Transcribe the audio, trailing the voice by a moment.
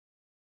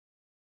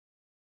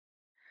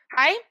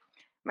Hi,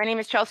 my name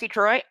is Chelsea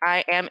Troy.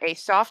 I am a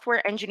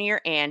software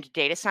engineer and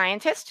data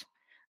scientist.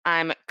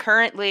 I'm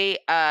currently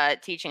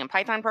teaching a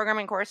Python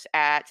programming course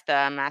at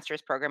the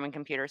Master's Program in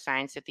Computer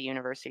Science at the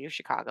University of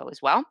Chicago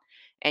as well.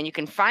 And you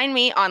can find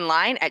me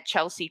online at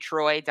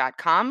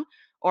chelseatroy.com,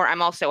 or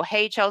I'm also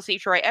Hey Chelsea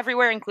Troy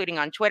everywhere, including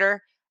on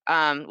Twitter,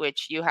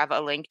 which you have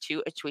a link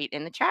to a tweet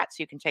in the chat, so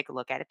you can take a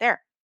look at it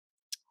there.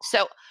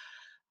 So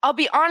I'll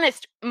be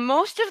honest,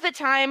 most of the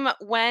time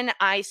when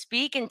I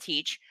speak and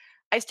teach,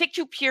 I stick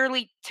to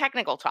purely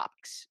technical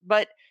topics.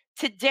 But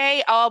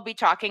today I'll be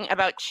talking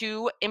about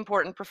two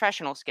important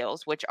professional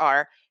skills, which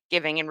are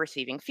giving and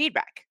receiving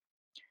feedback.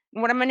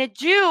 What I'm going to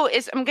do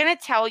is I'm going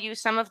to tell you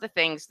some of the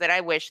things that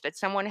I wish that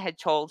someone had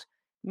told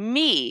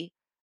me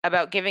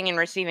about giving and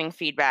receiving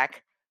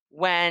feedback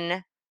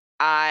when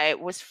I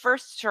was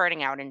first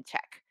starting out in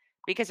tech,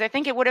 because I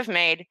think it would have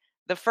made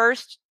the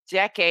first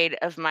decade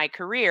of my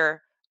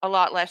career a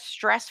lot less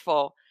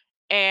stressful.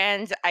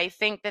 And I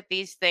think that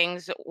these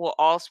things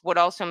would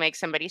also make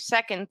somebody's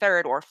second,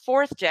 third, or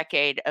fourth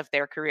decade of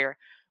their career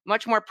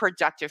much more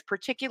productive,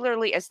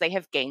 particularly as they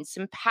have gained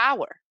some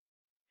power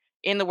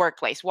in the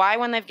workplace. Why,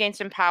 when they've gained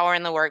some power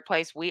in the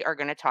workplace? We are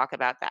going to talk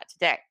about that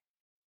today.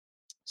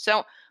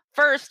 So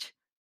first,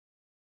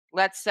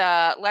 let's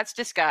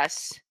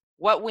discuss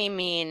what we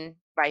mean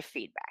by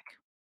feedback.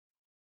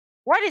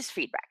 What is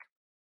feedback?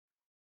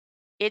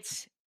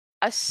 It's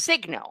a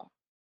signal.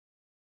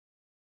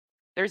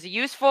 There's a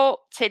useful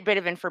tidbit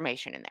of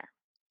information in there,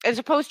 as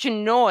opposed to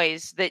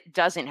noise that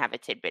doesn't have a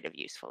tidbit of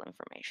useful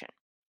information.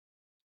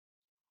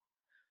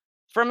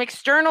 From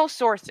external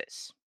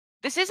sources.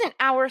 This isn't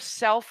our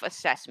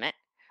self-assessment,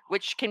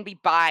 which can be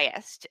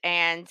biased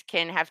and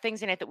can have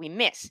things in it that we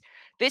miss.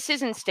 This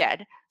is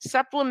instead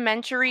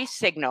supplementary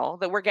signal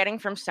that we're getting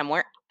from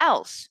somewhere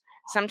else.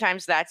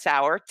 Sometimes that's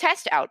our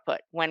test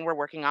output when we're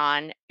working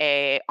on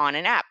an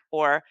app,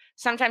 or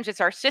sometimes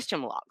it's our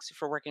system logs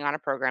if we're working on a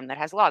program that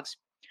has logs.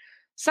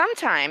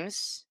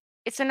 Sometimes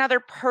it's another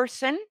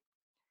person,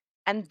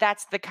 and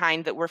that's the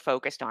kind that we're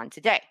focused on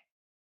today.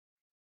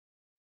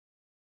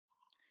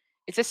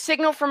 It's a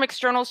signal from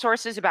external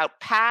sources about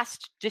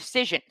past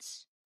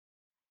decisions.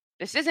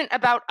 This isn't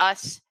about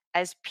us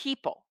as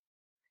people.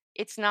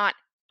 It's not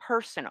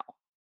personal.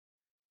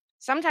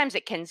 Sometimes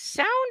it can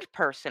sound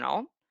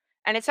personal,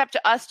 and it's up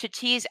to us to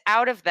tease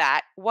out of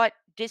that what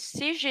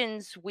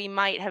decisions we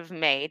might have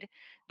made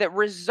that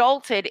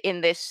resulted in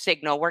this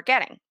signal we're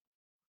getting.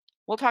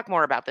 We'll talk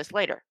more about this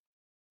later.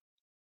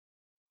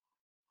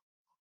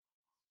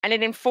 And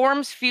it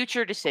informs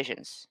future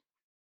decisions.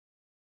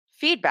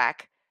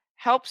 Feedback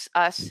helps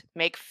us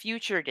make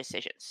future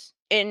decisions.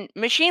 In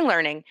machine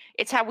learning,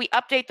 it's how we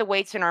update the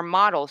weights in our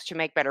models to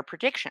make better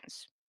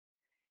predictions.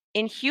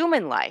 In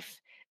human life,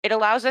 it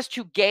allows us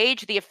to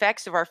gauge the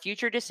effects of our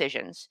future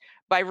decisions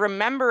by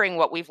remembering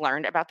what we've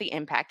learned about the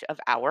impact of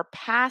our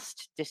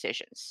past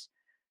decisions.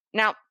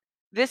 Now,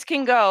 this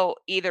can go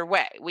either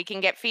way. We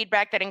can get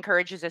feedback that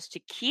encourages us to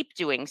keep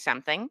doing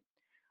something,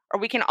 or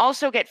we can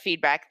also get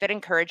feedback that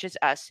encourages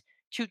us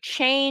to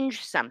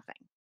change something.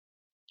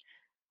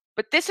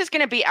 But this is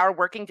going to be our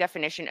working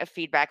definition of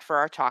feedback for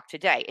our talk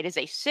today. It is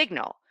a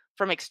signal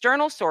from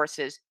external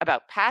sources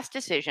about past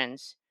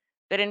decisions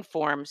that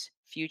informs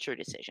future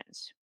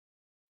decisions.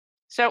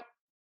 So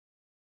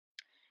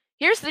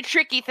here's the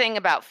tricky thing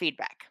about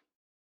feedback.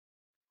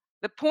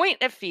 The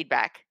point of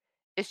feedback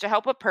is to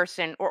help a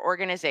person or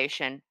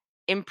organization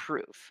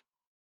improve.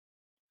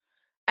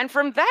 And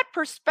from that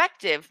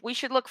perspective, we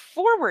should look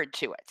forward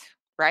to it,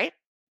 right?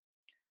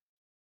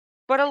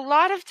 But a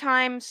lot of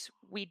times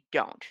we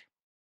don't.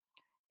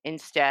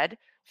 Instead,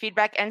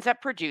 feedback ends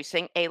up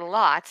producing a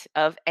lot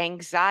of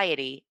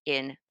anxiety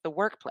in the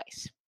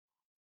workplace.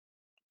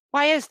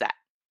 Why is that?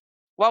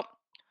 Well,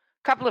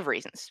 a couple of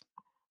reasons.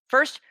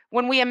 First,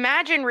 when we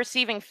imagine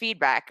receiving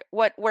feedback,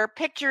 what we're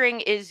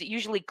picturing is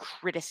usually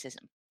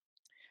criticism.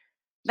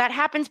 That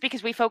happens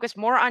because we focus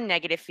more on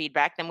negative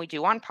feedback than we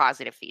do on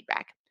positive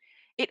feedback.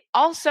 It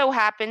also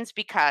happens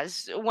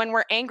because when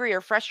we're angry or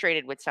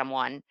frustrated with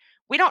someone,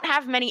 we don't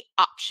have many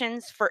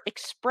options for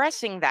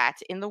expressing that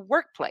in the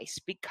workplace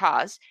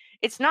because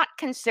it's not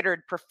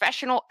considered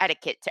professional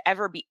etiquette to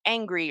ever be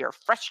angry or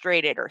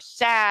frustrated or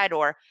sad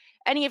or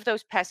any of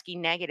those pesky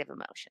negative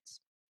emotions.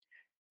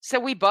 So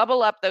we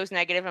bubble up those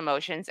negative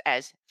emotions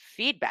as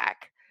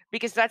feedback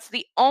because that's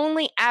the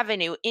only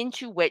avenue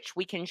into which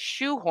we can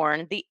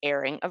shoehorn the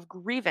airing of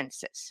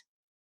grievances.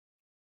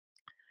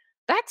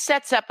 That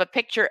sets up a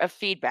picture of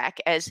feedback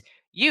as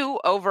you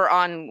over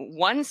on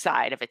one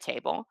side of a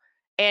table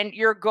and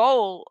your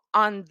goal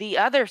on the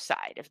other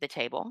side of the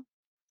table,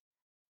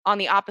 on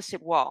the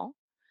opposite wall,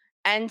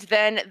 and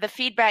then the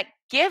feedback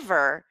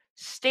giver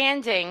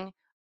standing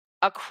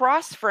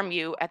across from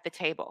you at the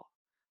table,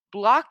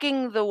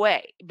 blocking the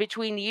way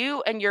between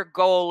you and your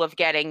goal of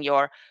getting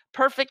your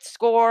perfect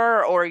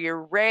score or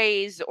your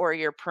raise or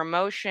your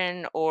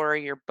promotion or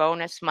your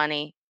bonus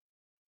money.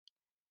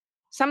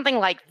 Something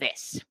like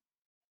this.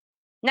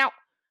 Now,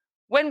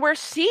 when we're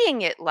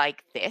seeing it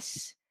like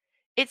this,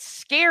 it's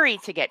scary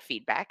to get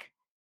feedback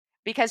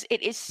because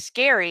it is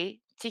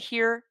scary to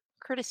hear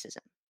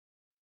criticism.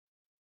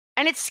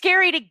 And it's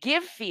scary to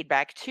give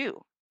feedback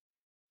too,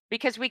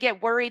 because we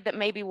get worried that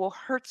maybe we'll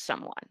hurt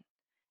someone.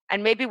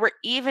 And maybe we're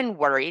even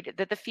worried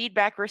that the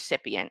feedback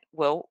recipient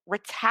will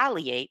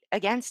retaliate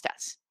against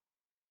us.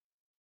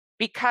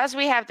 Because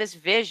we have this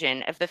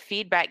vision of the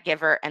feedback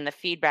giver and the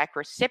feedback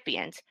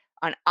recipient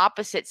on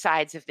opposite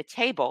sides of the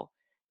table,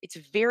 it's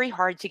very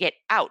hard to get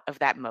out of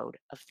that mode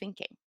of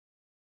thinking.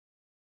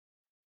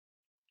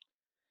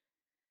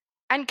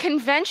 And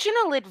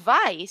conventional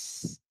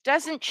advice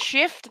doesn't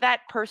shift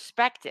that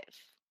perspective,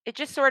 it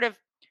just sort of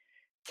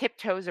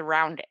tiptoes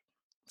around it.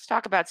 Let's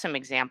talk about some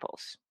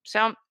examples.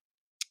 So,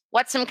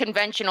 what's some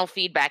conventional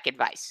feedback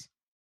advice?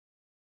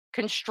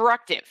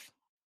 Constructive.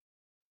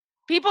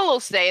 People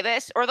will say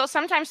this, or they'll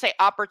sometimes say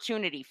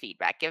opportunity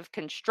feedback, give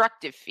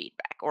constructive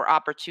feedback or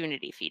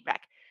opportunity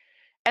feedback.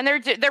 And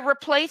they're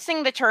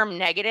replacing the term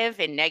negative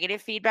in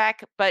negative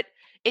feedback, but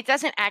it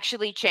doesn't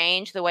actually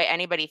change the way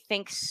anybody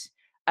thinks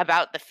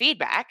about the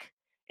feedback.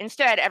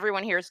 Instead,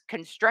 everyone hears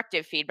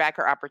constructive feedback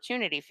or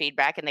opportunity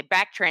feedback and they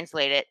back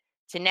translate it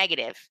to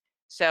negative.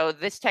 So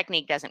this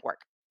technique doesn't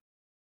work.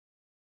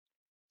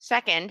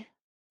 Second,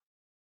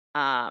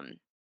 um,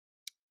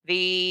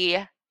 the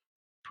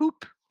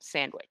poop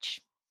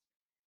sandwich.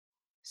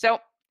 So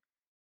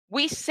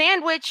we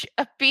sandwich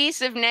a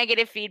piece of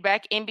negative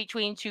feedback in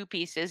between two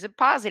pieces of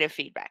positive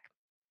feedback.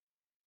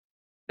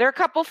 There are a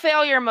couple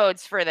failure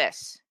modes for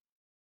this.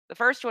 The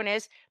first one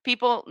is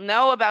people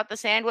know about the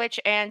sandwich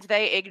and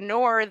they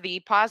ignore the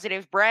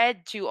positive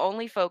bread to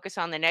only focus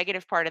on the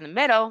negative part in the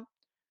middle,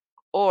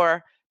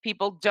 or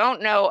people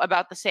don't know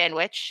about the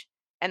sandwich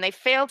and they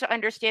fail to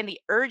understand the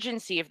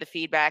urgency of the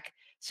feedback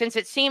since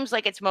it seems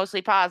like it's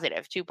mostly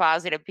positive, two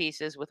positive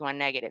pieces with one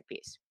negative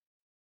piece.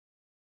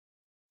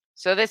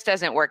 So this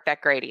doesn't work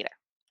that great either.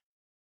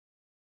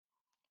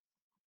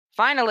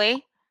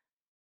 Finally,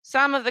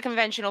 some of the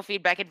conventional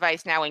feedback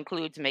advice now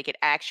includes make it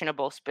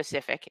actionable,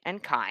 specific,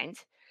 and kind.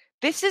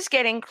 This is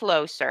getting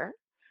closer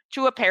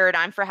to a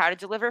paradigm for how to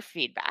deliver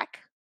feedback,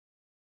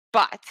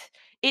 but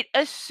it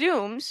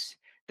assumes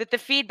that the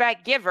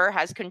feedback giver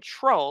has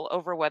control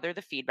over whether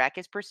the feedback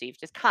is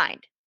perceived as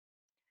kind,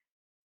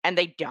 and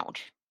they don't.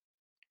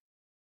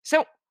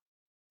 So,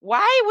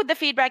 why would the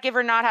feedback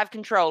giver not have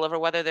control over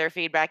whether their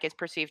feedback is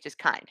perceived as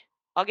kind?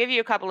 I'll give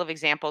you a couple of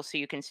examples so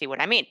you can see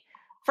what I mean.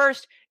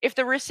 First, if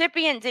the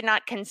recipient did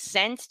not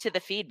consent to the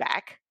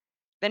feedback,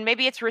 then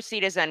maybe it's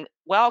received as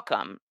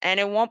unwelcome and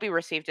it won't be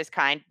received as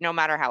kind no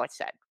matter how it's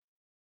said.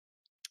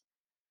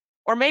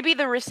 Or maybe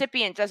the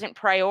recipient doesn't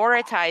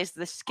prioritize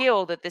the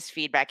skill that this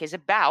feedback is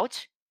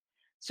about.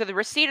 So the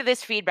receipt of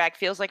this feedback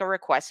feels like a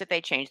request that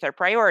they change their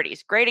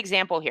priorities. Great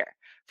example here.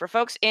 For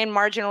folks in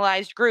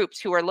marginalized groups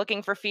who are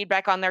looking for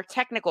feedback on their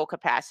technical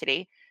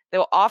capacity,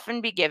 they'll often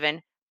be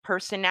given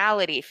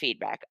personality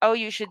feedback. Oh,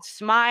 you should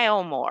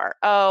smile more.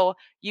 Oh,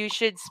 you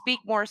should speak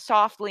more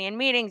softly in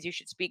meetings. You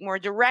should speak more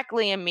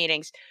directly in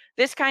meetings.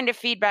 This kind of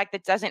feedback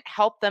that doesn't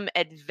help them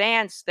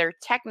advance their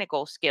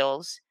technical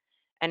skills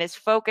and is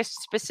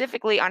focused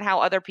specifically on how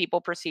other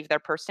people perceive their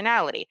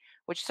personality,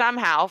 which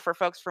somehow for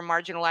folks from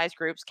marginalized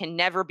groups can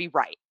never be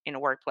right in a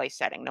workplace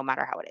setting, no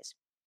matter how it is.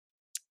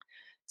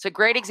 It's a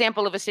great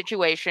example of a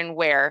situation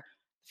where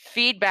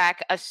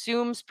feedback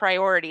assumes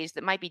priorities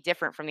that might be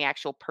different from the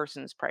actual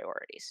person's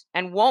priorities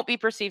and won't be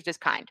perceived as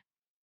kind.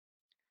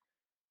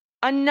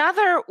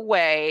 Another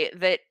way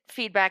that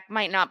feedback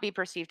might not be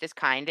perceived as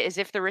kind is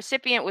if the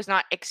recipient was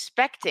not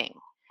expecting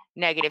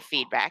negative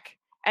feedback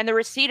and the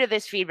receipt of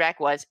this feedback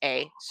was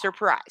a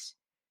surprise.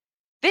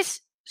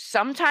 This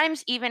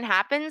sometimes even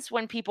happens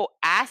when people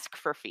ask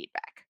for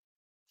feedback.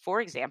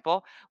 For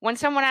example, when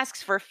someone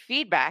asks for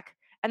feedback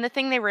and the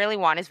thing they really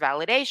want is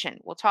validation.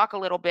 We'll talk a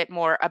little bit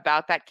more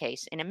about that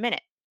case in a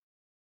minute.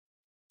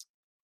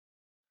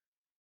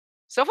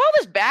 So, if all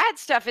this bad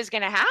stuff is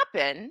going to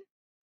happen,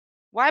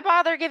 why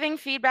bother giving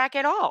feedback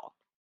at all?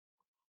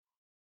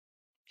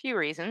 Few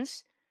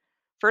reasons.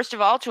 First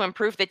of all, to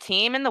improve the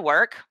team and the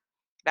work.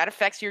 That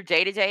affects your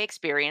day to day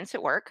experience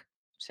at work.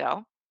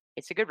 So,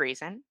 it's a good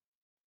reason.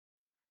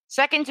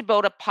 Second, to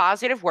build a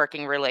positive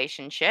working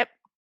relationship.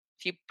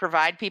 If you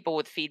provide people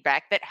with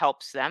feedback that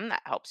helps them,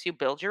 that helps you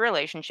build your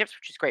relationships,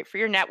 which is great for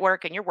your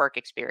network and your work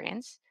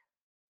experience.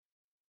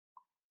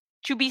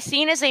 To be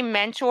seen as a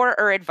mentor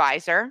or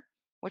advisor,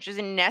 which is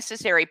a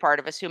necessary part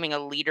of assuming a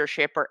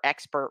leadership or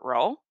expert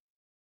role.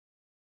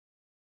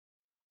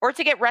 Or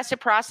to get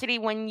reciprocity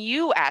when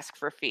you ask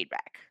for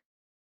feedback,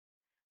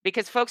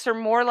 because folks are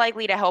more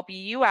likely to help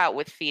you out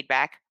with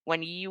feedback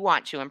when you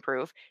want to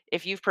improve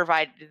if you've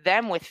provided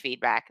them with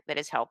feedback that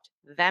has helped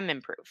them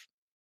improve.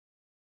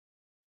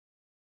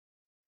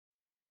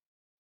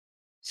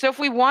 So, if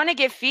we want to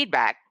give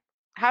feedback,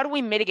 how do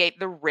we mitigate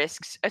the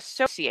risks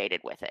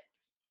associated with it?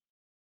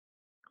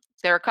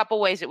 There are a couple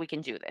ways that we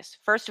can do this.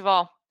 First of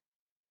all,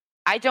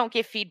 I don't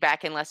give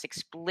feedback unless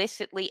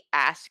explicitly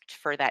asked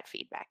for that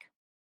feedback.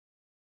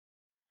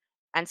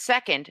 And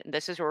second, and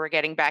this is where we're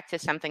getting back to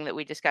something that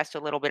we discussed a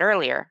little bit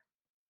earlier,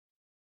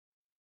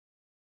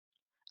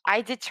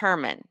 I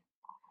determine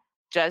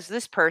Does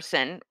this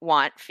person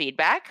want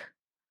feedback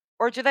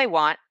or do they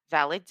want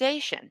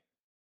validation?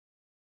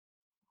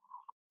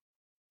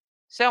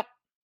 So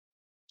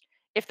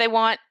if they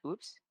want,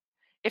 oops,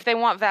 if they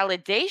want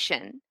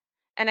validation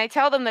and I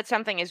tell them that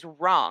something is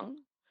wrong,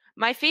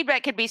 my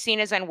feedback could be seen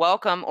as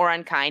unwelcome or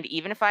unkind,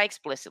 even if I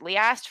explicitly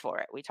asked for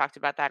it. We talked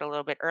about that a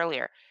little bit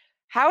earlier.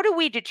 How do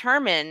we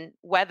determine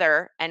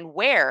whether and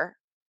where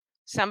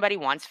somebody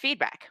wants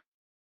feedback?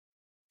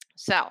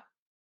 So,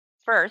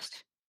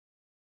 first,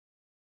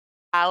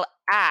 I'll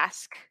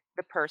ask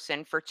the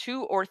person for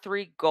 2 or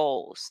 3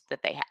 goals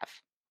that they have.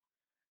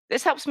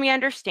 This helps me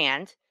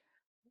understand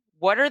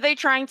what are they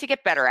trying to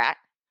get better at,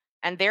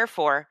 and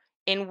therefore,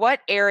 in what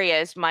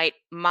areas might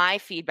my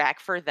feedback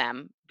for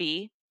them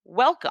be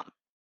welcome?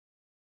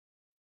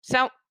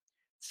 So,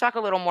 let's talk a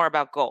little more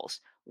about goals.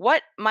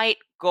 What might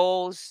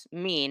goals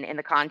mean in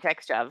the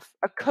context of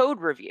a code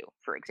review,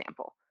 for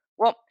example?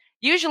 Well,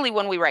 usually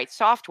when we write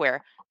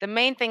software, the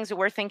main things that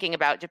we're thinking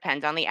about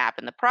depend on the app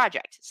and the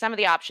project. Some of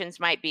the options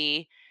might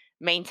be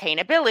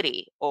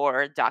maintainability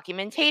or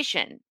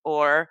documentation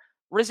or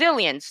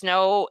resilience,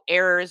 no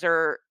errors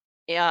or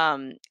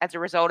as a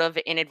result of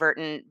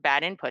inadvertent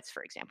bad inputs,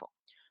 for example,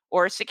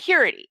 or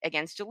security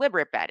against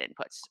deliberate bad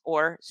inputs,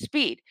 or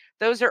speed.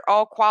 Those are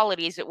all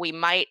qualities that we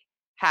might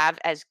have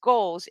as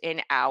goals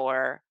in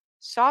our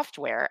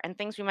software and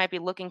things we might be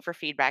looking for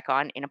feedback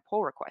on in a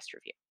pull request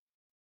review.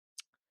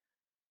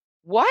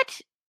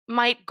 What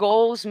might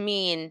goals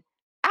mean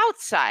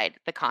outside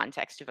the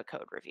context of a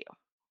code review?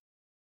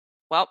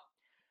 Well,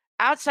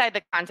 outside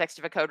the context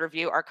of a code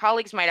review, our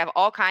colleagues might have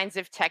all kinds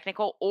of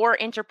technical or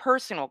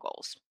interpersonal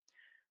goals.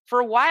 For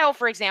a while,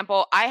 for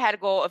example, I had a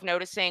goal of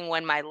noticing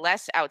when my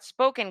less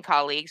outspoken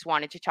colleagues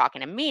wanted to talk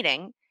in a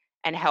meeting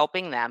and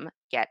helping them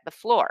get the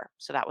floor.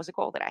 So that was a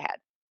goal that I had.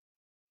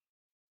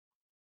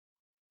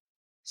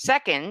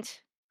 Second,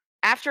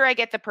 after I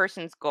get the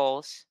person's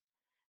goals,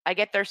 I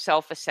get their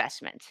self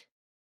assessment.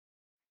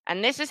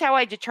 And this is how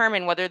I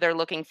determine whether they're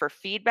looking for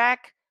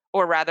feedback,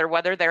 or rather,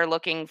 whether they're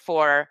looking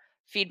for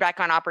feedback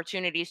on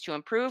opportunities to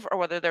improve, or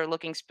whether they're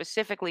looking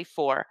specifically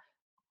for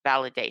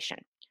validation.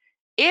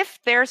 If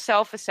their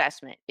self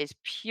assessment is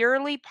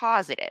purely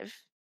positive,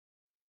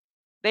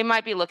 they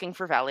might be looking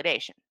for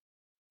validation,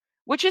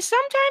 which is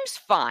sometimes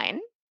fine.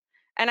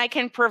 And I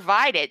can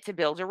provide it to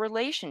build a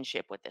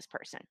relationship with this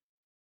person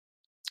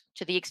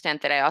to the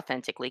extent that I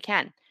authentically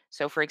can.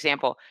 So, for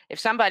example, if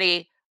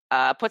somebody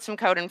puts some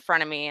code in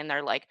front of me and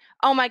they're like,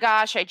 oh my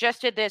gosh, I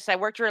just did this. I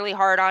worked really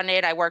hard on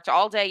it. I worked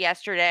all day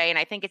yesterday and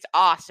I think it's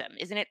awesome.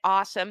 Isn't it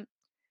awesome?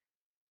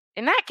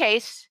 In that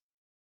case,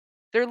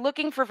 they're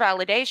looking for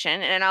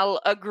validation, and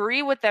I'll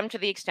agree with them to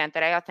the extent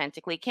that I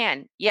authentically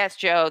can. Yes,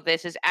 Joe,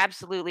 this is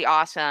absolutely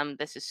awesome.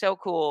 This is so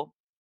cool.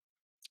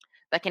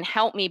 That can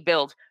help me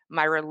build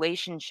my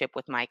relationship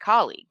with my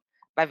colleague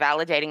by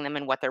validating them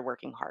in what they're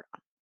working hard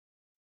on.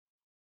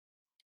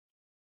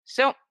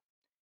 So,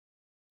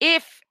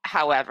 if,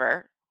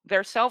 however,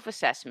 their self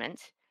assessment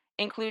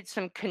includes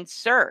some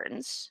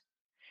concerns,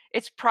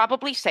 it's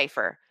probably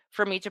safer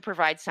for me to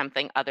provide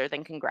something other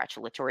than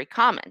congratulatory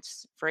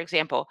comments. For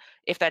example,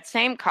 if that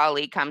same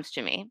colleague comes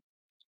to me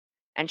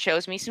and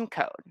shows me some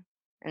code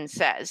and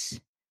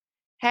says,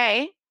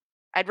 hey,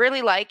 I'd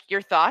really like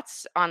your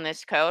thoughts on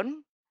this code.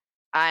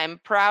 I'm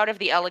proud of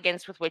the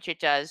elegance with which it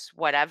does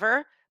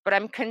whatever, but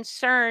I'm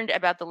concerned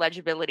about the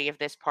legibility of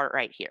this part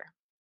right here.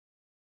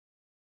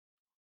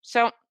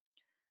 So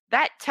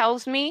that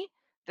tells me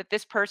that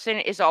this person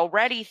is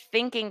already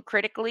thinking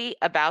critically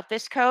about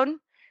this code.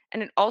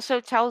 And it also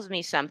tells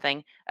me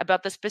something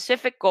about the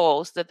specific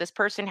goals that this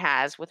person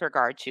has with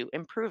regard to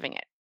improving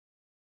it.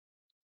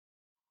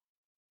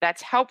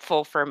 That's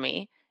helpful for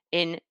me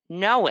in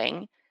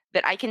knowing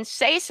that I can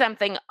say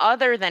something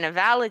other than a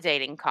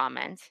validating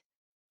comment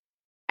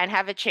and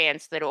have a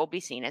chance that it will be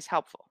seen as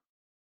helpful.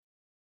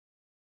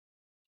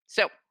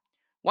 So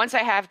once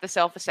I have the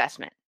self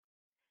assessment,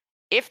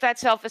 if that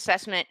self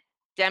assessment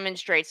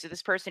demonstrates that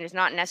this person is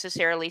not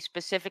necessarily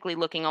specifically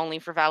looking only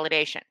for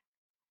validation,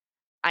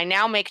 I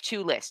now make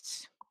 2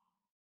 lists.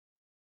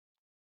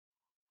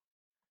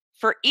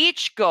 For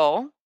each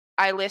goal,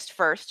 I list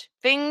first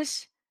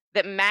things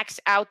that max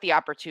out the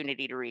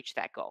opportunity to reach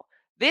that goal.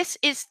 This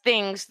is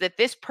things that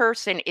this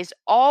person is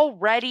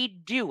already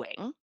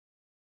doing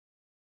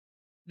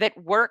that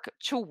work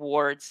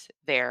towards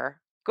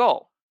their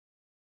goal.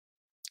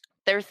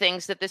 They're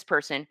things that this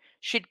person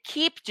should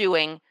keep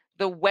doing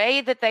the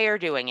way that they are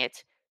doing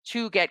it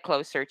to get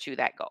closer to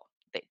that goal.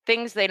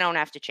 Things they don't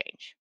have to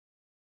change.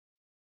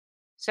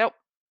 So,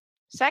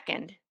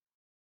 second,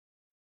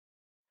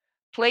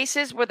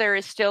 places where there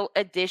is still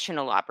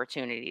additional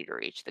opportunity to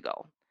reach the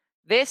goal.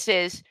 This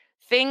is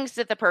things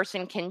that the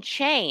person can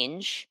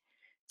change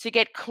to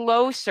get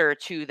closer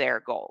to their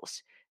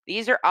goals.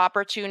 These are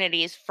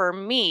opportunities for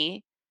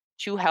me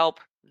to help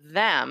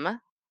them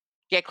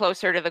get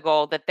closer to the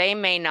goal that they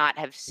may not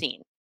have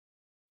seen.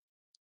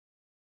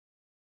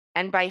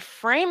 And by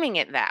framing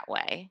it that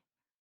way,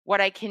 what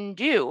I can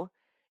do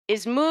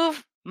is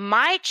move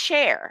my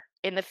chair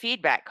in the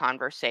feedback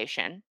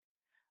conversation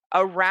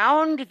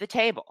around the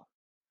table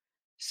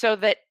so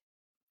that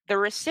the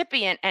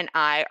recipient and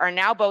I are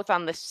now both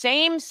on the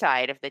same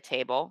side of the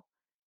table,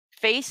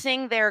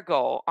 facing their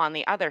goal on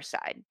the other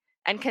side,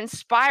 and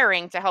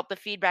conspiring to help the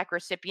feedback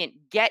recipient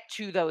get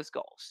to those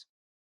goals.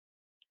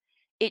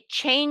 It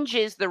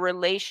changes the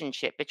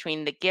relationship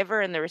between the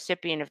giver and the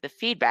recipient of the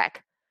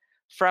feedback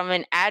from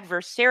an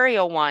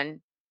adversarial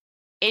one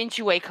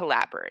into a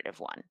collaborative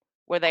one,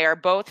 where they are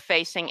both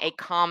facing a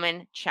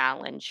common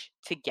challenge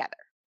together.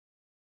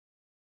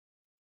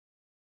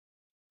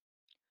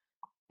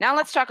 Now,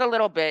 let's talk a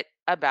little bit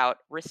about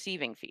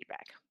receiving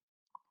feedback.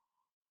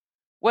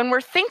 When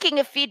we're thinking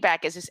of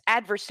feedback as this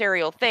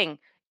adversarial thing,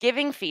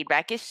 giving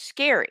feedback is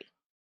scary,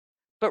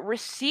 but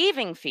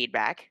receiving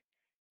feedback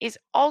is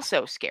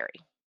also scary.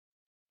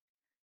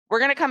 We're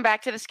going to come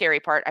back to the scary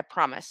part, I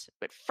promise.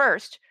 But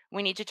first,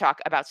 we need to talk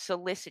about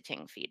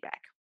soliciting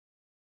feedback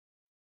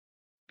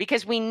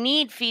because we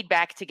need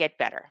feedback to get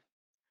better.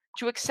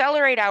 To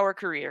accelerate our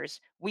careers,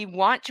 we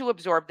want to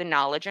absorb the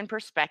knowledge and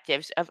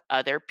perspectives of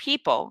other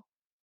people,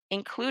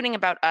 including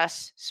about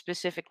us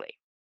specifically.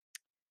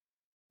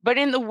 But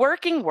in the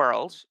working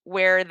world,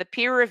 where the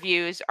peer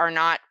reviews are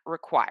not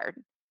required,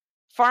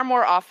 far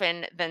more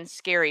often than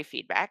scary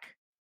feedback,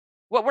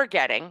 what we're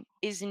getting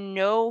is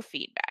no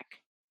feedback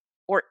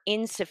or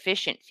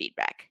insufficient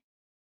feedback.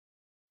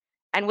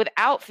 And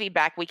without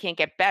feedback, we can't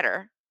get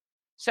better.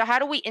 So, how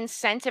do we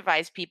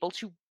incentivize people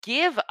to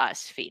give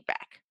us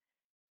feedback?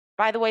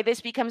 By the way,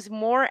 this becomes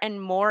more and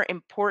more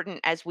important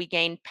as we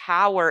gain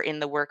power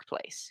in the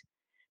workplace,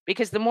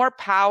 because the more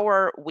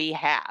power we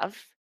have,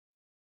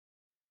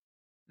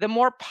 the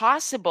more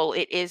possible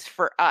it is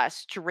for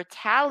us to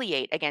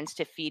retaliate against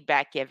a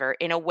feedback giver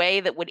in a way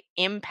that would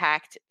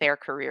impact their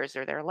careers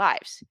or their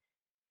lives.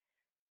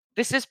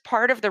 This is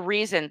part of the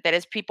reason that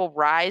as people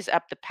rise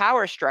up the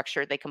power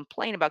structure, they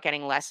complain about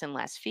getting less and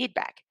less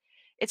feedback.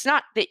 It's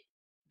not that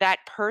that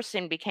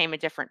person became a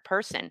different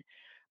person,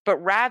 but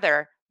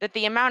rather that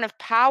the amount of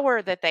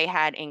power that they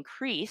had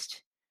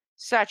increased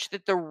such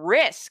that the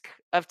risk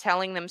of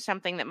telling them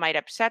something that might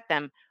upset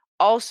them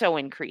also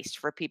increased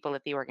for people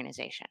at the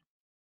organization.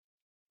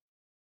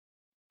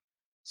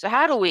 So,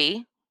 how do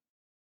we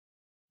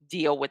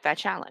deal with that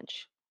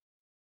challenge?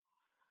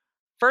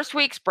 First,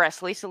 we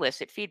expressly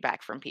solicit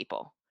feedback from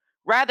people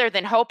rather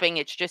than hoping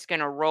it's just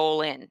going to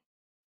roll in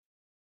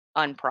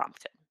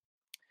unprompted.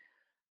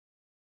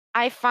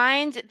 I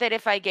find that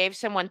if I gave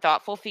someone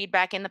thoughtful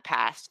feedback in the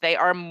past, they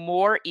are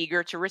more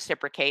eager to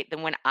reciprocate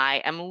than when I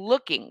am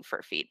looking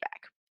for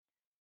feedback.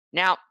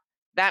 Now,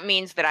 that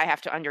means that I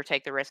have to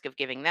undertake the risk of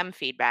giving them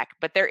feedback,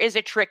 but there is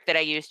a trick that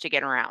I use to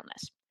get around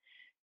this.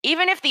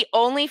 Even if the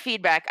only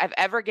feedback I've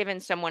ever given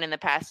someone in the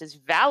past is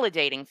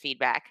validating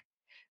feedback,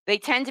 they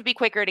tend to be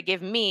quicker to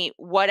give me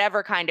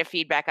whatever kind of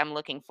feedback I'm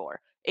looking for,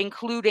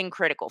 including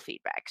critical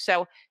feedback.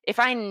 So if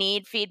I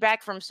need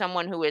feedback from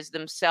someone who is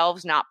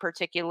themselves not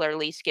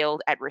particularly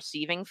skilled at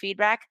receiving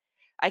feedback,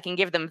 I can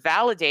give them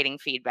validating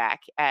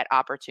feedback at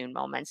opportune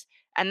moments,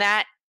 and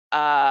that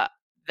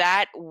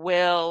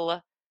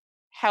will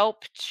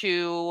help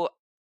to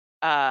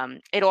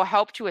it'll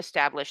help to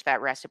establish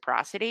that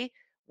reciprocity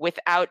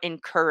without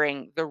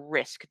incurring the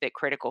risk that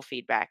critical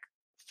feedback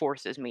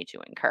forces me to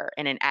incur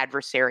in an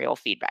adversarial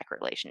feedback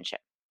relationship.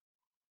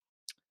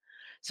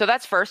 So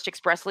that's first,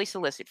 expressly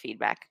solicit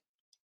feedback.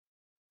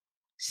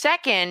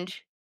 Second,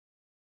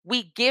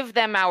 we give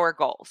them our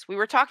goals. We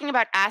were talking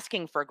about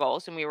asking for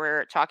goals and we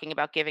were talking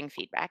about giving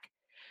feedback.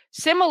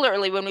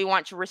 Similarly, when we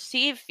want to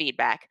receive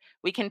feedback,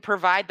 we can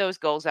provide those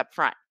goals up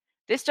front.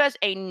 This does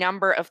a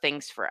number of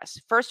things for us.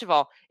 First of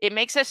all, it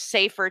makes us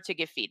safer to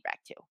give feedback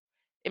to.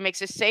 It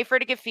makes us safer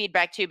to give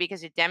feedback to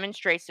because it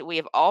demonstrates that we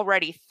have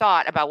already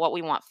thought about what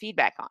we want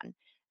feedback on,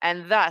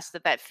 and thus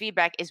that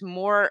feedback is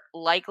more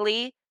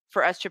likely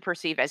for us to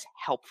perceive as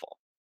helpful.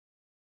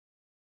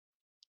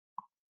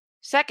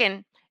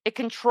 Second, it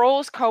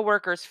controls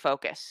coworkers'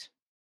 focus.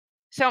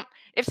 So,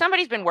 if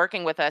somebody's been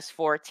working with us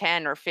for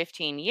 10 or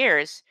 15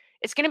 years,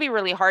 it's going to be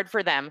really hard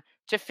for them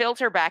to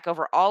filter back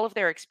over all of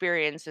their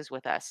experiences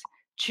with us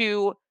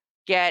to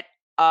get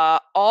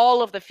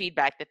all of the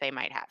feedback that they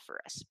might have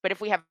for us. But if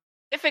we have a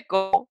specific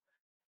goal,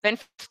 then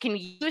folks can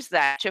use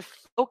that to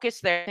focus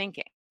their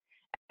thinking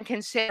and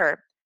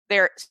consider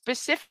their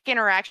specific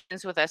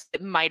interactions with us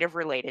that might have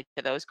related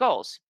to those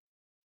goals.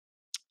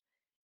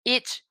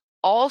 It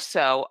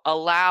also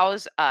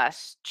allows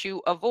us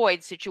to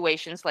avoid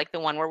situations like the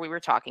one where we were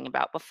talking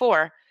about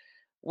before,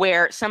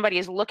 where somebody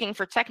is looking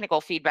for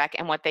technical feedback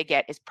and what they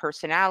get is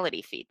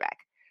personality feedback.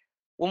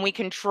 When we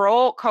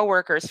control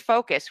coworkers'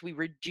 focus, we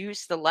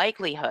reduce the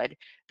likelihood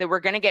that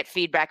we're going to get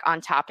feedback on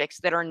topics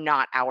that are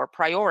not our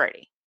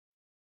priority.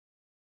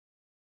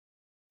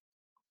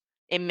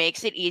 It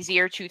makes it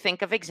easier to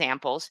think of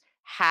examples.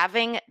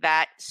 Having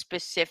that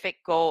specific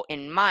goal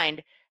in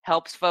mind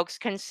helps folks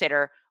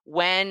consider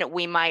when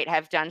we might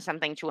have done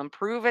something to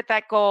improve at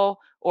that goal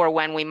or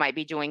when we might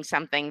be doing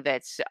something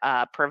that's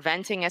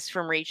preventing us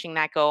from reaching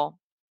that goal.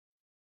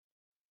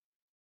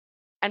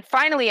 And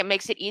finally, it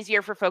makes it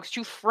easier for folks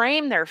to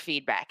frame their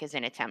feedback as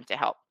an attempt to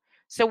help.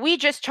 So we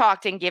just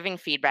talked in giving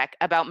feedback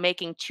about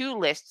making two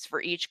lists for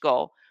each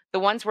goal, the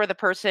ones where the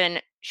person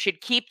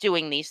should keep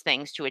doing these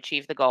things to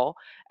achieve the goal,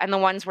 and the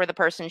ones where the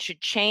person should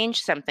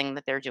change something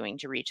that they're doing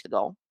to reach the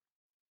goal.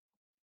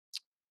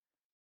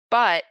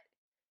 But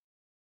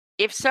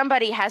if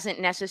somebody hasn't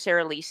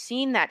necessarily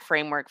seen that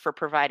framework for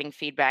providing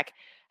feedback,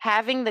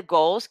 having the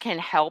goals can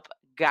help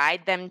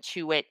guide them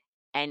to it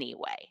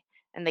anyway.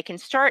 And they can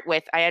start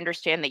with, I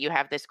understand that you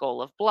have this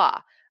goal of blah.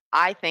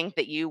 I think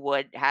that you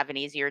would have an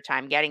easier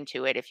time getting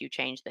to it if you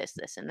change this,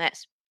 this, and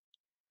this.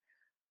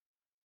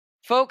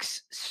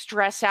 Folks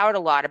stress out a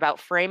lot about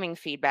framing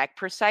feedback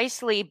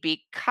precisely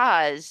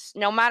because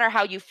no matter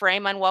how you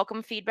frame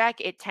unwelcome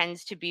feedback, it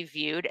tends to be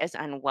viewed as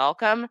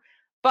unwelcome.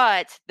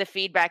 But the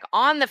feedback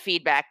on the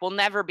feedback will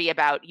never be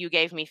about, you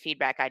gave me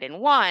feedback I didn't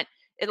want.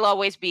 It'll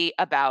always be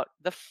about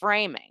the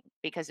framing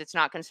because it's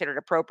not considered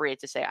appropriate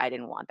to say, I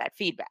didn't want that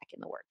feedback in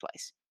the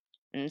workplace.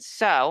 And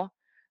so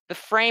the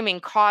framing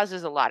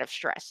causes a lot of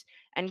stress.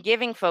 And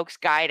giving folks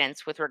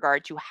guidance with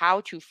regard to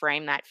how to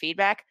frame that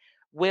feedback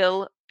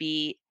will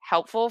be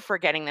helpful for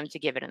getting them to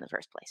give it in the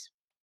first place.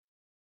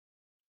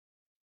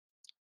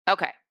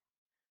 Okay.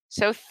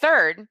 So,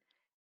 third,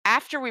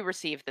 after we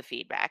receive the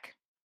feedback,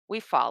 we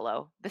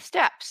follow the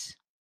steps.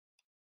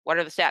 What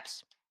are the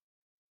steps?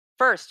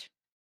 First,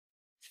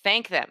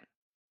 thank them.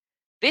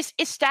 This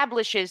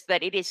establishes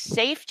that it is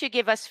safe to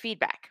give us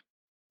feedback,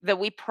 that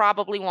we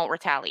probably won't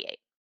retaliate.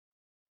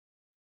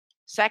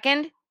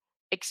 Second,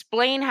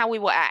 explain how we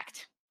will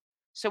act.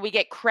 So we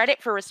get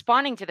credit for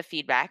responding to the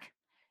feedback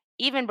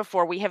even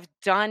before we have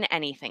done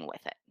anything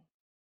with it.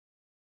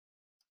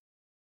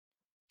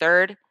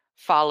 Third,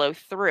 follow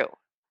through.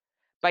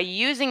 By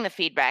using the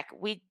feedback,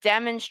 we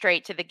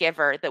demonstrate to the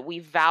giver that we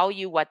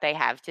value what they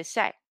have to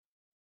say.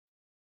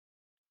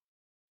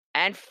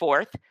 And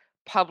fourth,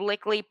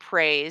 publicly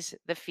praise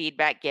the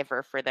feedback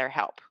giver for their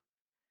help.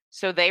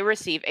 So they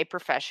receive a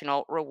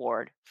professional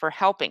reward for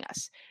helping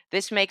us.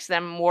 This makes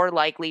them more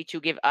likely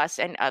to give us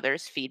and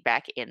others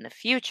feedback in the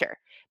future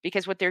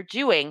because what they're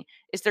doing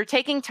is they're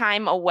taking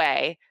time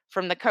away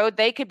from the code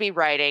they could be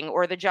writing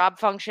or the job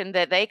function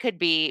that they could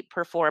be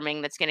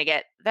performing that's going to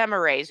get them a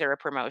raise or a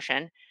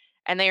promotion.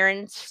 And they are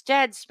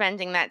instead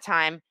spending that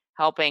time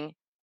helping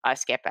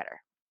us get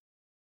better.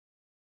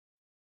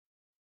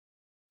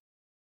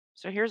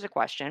 So here's a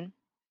question.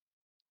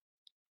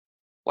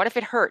 What if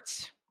it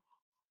hurts?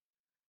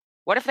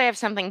 What if they have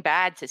something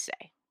bad to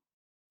say?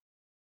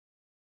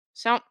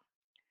 So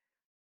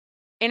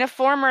in a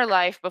former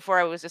life, before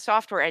I was a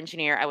software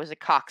engineer, I was a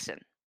coxswain,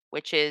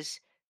 which is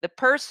the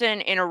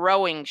person in a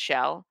rowing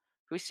shell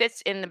who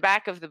sits in the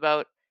back of the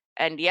boat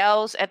and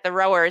yells at the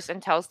rowers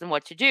and tells them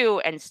what to do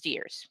and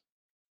steers.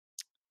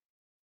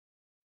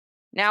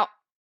 Now,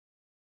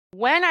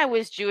 when I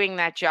was doing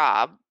that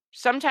job,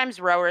 sometimes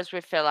rowers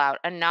would fill out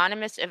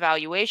anonymous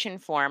evaluation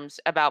forms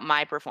about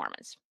my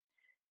performance.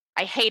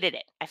 I hated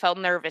it. I felt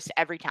nervous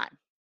every time.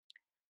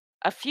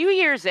 A few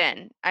years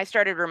in, I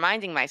started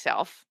reminding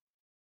myself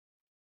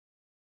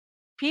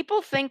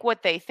people think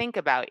what they think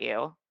about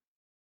you,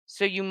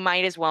 so you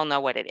might as well know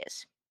what it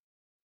is.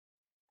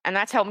 And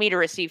that's helped me to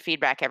receive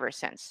feedback ever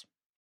since.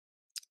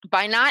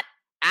 By not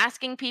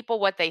asking people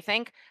what they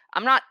think,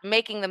 I'm not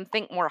making them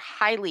think more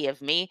highly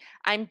of me.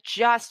 I'm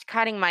just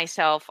cutting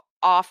myself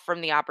off from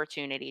the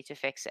opportunity to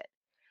fix it.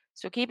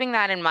 So, keeping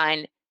that in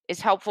mind is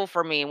helpful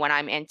for me when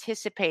I'm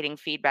anticipating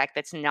feedback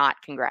that's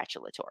not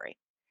congratulatory.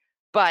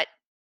 But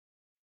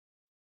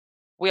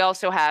we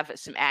also have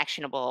some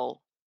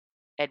actionable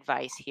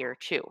advice here,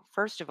 too.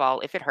 First of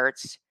all, if it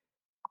hurts,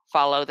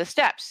 follow the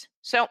steps.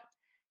 So,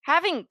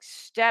 having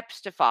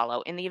steps to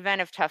follow in the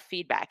event of tough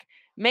feedback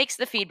makes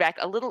the feedback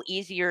a little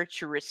easier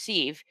to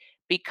receive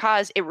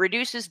because it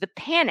reduces the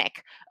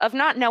panic of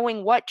not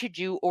knowing what to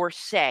do or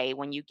say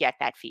when you get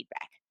that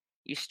feedback.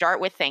 You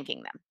start with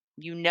thanking them.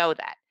 You know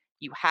that.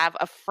 You have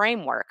a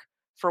framework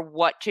for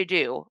what to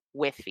do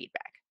with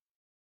feedback.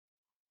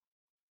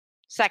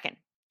 Second,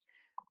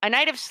 a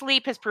night of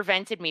sleep has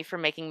prevented me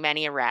from making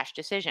many a rash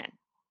decision.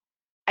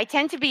 I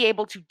tend to be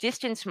able to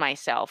distance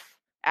myself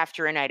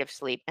after a night of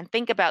sleep and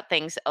think about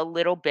things a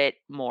little bit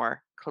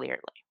more clearly.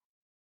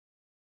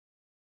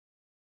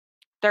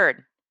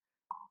 Third,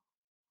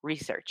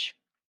 research.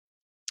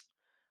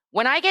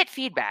 When I get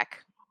feedback,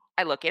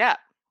 I look it up.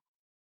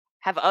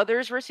 Have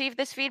others received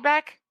this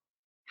feedback?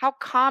 How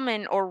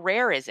common or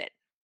rare is it?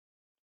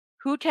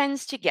 Who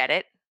tends to get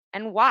it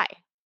and why?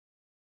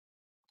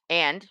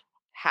 And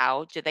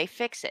how do they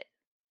fix it?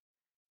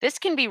 This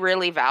can be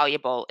really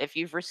valuable if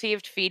you've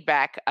received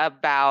feedback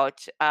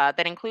about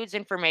that includes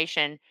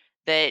information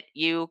that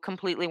you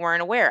completely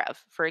weren't aware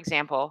of. For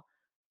example,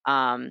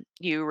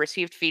 you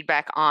received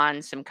feedback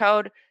on some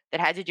code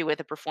that had to do with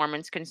a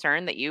performance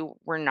concern that you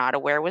were not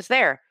aware was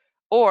there.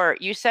 Or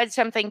you said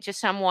something to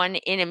someone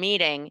in a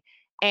meeting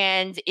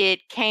and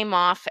it came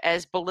off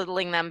as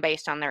belittling them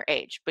based on their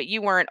age, but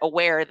you weren't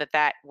aware that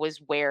that was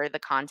where the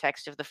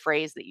context of the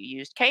phrase that you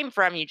used came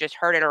from. You just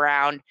heard it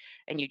around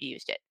and you'd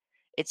used it.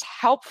 It's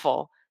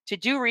helpful to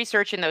do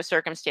research in those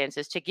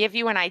circumstances to give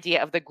you an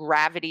idea of the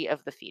gravity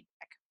of the feedback.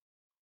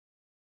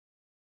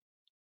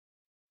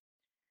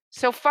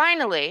 So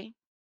finally,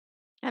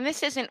 and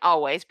this isn't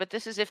always, but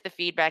this is if the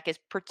feedback is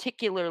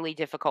particularly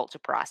difficult to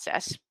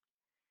process,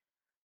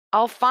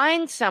 I'll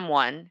find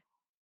someone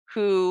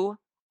who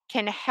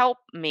can help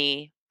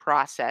me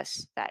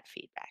process that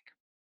feedback.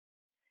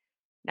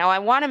 Now, I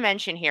want to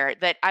mention here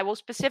that I will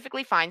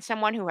specifically find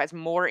someone who has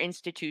more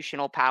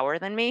institutional power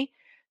than me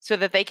so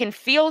that they can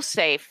feel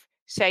safe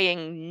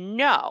saying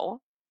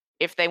no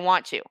if they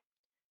want to.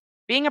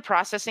 Being a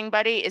processing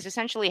buddy is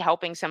essentially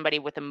helping somebody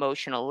with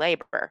emotional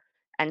labor.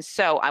 And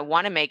so I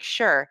want to make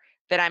sure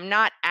that I'm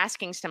not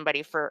asking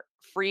somebody for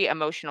free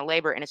emotional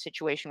labor in a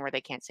situation where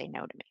they can't say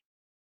no to me.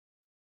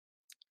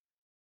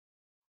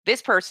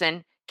 This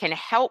person can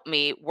help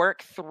me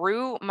work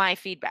through my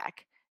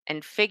feedback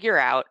and figure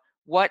out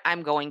what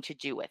I'm going to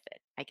do with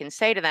it. I can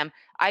say to them,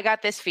 I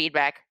got this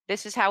feedback.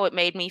 This is how it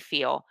made me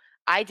feel.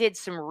 I did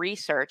some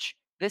research.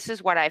 This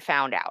is what I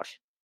found out.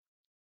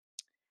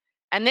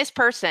 And this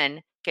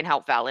person can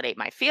help validate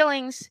my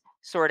feelings,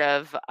 sort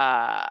of,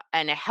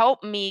 and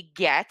help me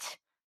get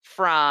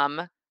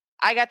from,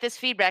 I got this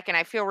feedback and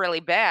I feel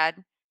really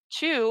bad,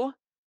 to,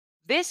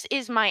 this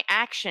is my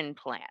action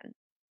plan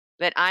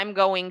that I'm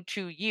going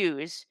to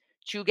use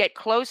to get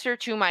closer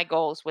to my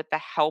goals with the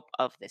help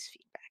of this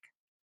feedback.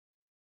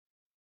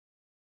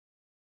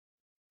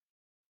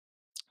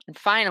 And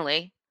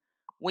finally,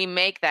 we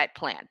make that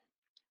plan.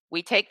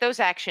 We take those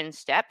action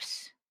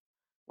steps,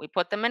 we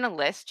put them in a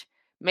list.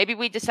 Maybe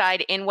we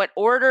decide in what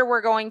order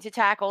we're going to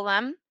tackle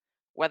them,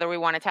 whether we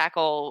want to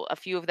tackle a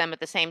few of them at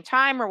the same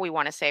time or we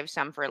want to save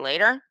some for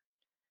later.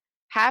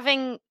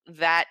 Having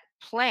that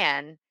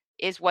plan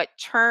is what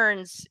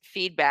turns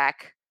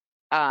feedback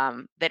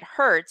that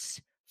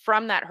hurts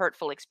from that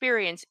hurtful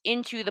experience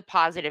into the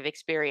positive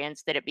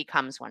experience that it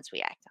becomes once we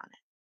act on it.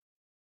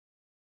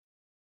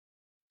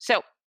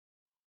 So,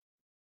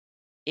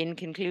 in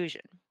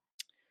conclusion,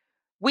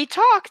 we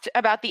talked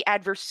about the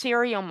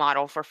adversarial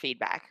model for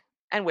feedback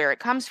and where it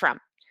comes from.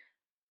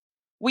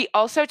 We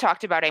also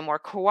talked about a more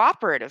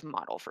cooperative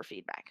model for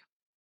feedback.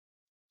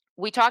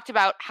 We talked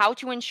about how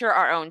to ensure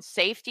our own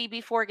safety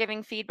before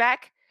giving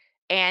feedback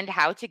and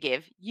how to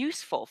give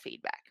useful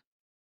feedback.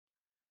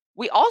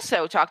 We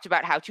also talked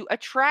about how to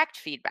attract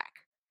feedback,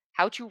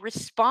 how to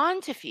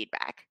respond to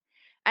feedback,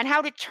 and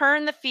how to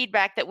turn the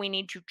feedback that we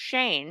need to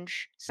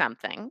change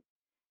something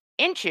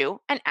into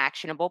an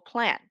actionable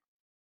plan.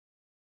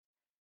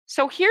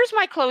 So here's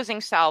my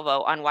closing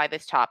salvo on why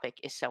this topic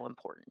is so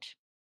important.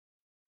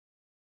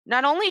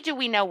 Not only do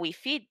we know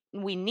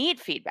we need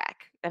feedback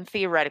and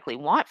theoretically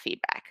want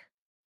feedback,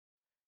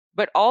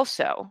 but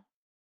also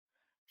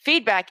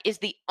feedback is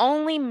the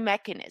only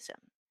mechanism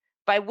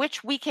by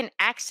which we can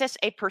access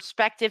a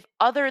perspective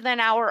other than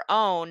our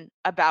own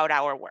about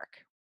our work.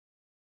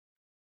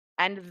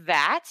 And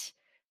that,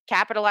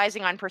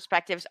 capitalizing on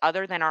perspectives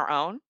other than our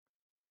own,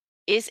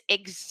 is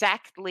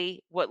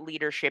exactly what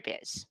leadership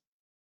is.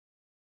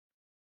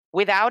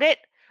 Without it,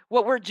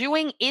 what we're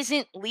doing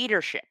isn't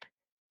leadership,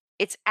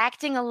 it's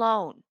acting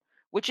alone,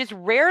 which is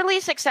rarely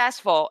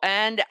successful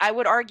and I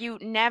would argue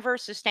never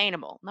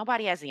sustainable.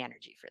 Nobody has the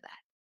energy for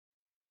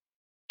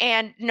that.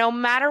 And no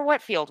matter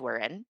what field we're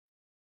in,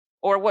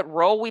 or what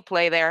role we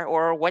play there,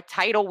 or what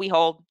title we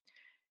hold,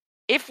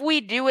 if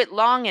we do it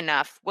long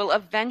enough, we'll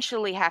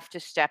eventually have to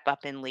step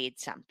up and lead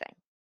something.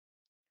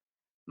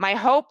 My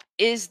hope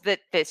is that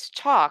this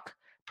talk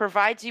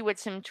provides you with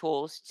some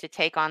tools to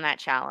take on that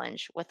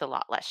challenge with a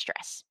lot less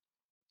stress.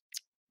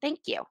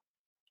 Thank you.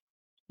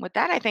 With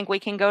that, I think we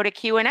can go to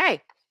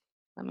Q&A.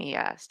 Let me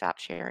stop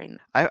sharing.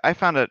 I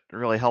found it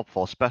really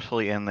helpful,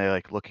 especially in the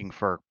like looking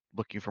for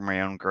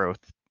my own growth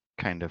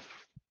kind of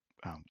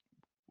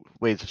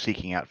ways of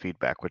seeking out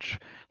feedback, which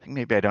I think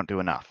maybe I don't do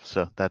enough.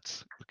 So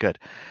that's good.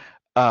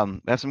 I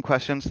have some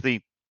questions.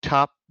 The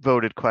top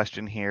voted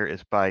question here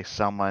is by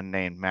someone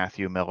named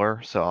Matthew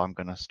Miller, so I'm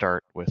going to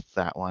start with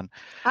that one.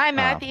 Hi,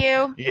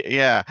 Matthew.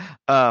 Yeah.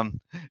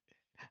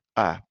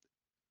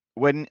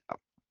 When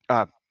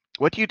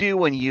what do you do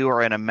when you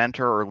are in a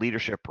mentor or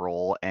leadership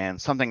role and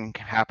something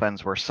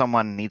happens where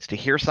someone needs to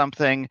hear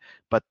something,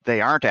 but they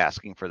aren't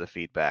asking for the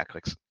feedback?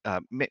 Like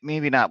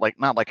maybe not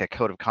like a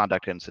code of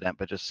conduct incident,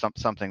 but just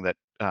something that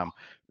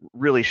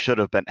really should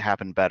have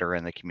happened better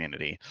in the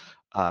community,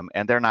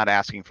 and they're not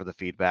asking for the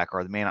feedback,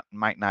 or they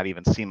might not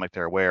even seem like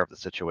they're aware of the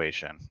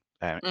situation.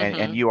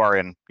 And you are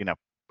in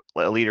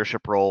a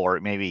leadership role, or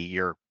maybe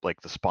you're like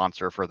the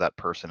sponsor for that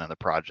person in the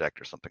project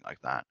or something like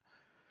that.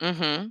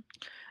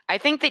 I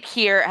think that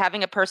here,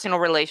 having a personal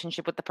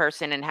relationship with the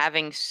person and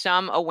having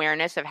some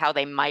awareness of how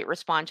they might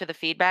respond to the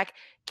feedback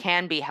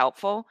can be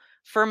helpful.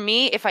 For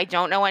me, if I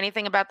don't know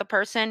anything about the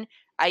person,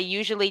 I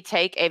usually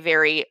take a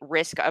very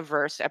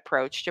risk-averse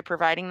approach to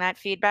providing that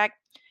feedback.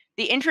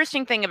 The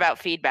interesting thing about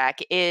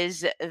feedback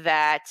is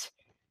that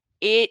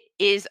it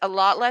is a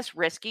lot less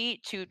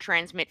risky to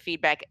transmit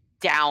feedback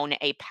down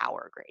a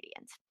power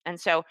gradient. And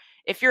so,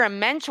 if you're a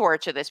mentor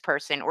to this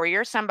person or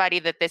you're somebody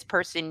that this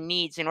person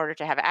needs in order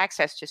to have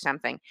access to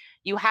something,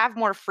 you have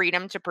more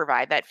freedom to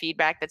provide that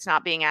feedback that's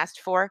not being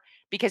asked for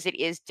because it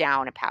is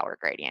down a power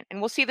gradient.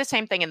 And we'll see the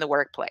same thing in the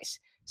workplace.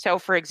 So,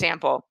 for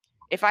example,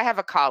 if I have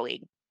a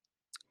colleague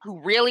who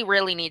really,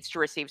 really needs to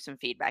receive some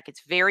feedback,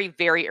 it's very,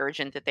 very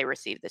urgent that they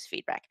receive this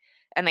feedback,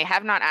 and they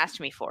have not asked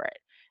me for it,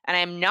 and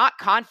I am not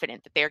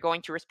confident that they are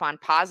going to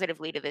respond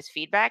positively to this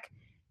feedback,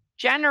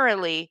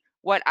 generally,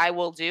 what I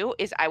will do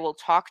is I will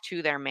talk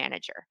to their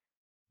manager,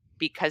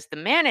 because the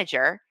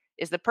manager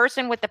is the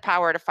person with the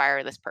power to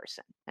fire this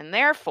person. And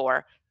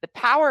therefore, the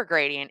power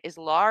gradient is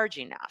large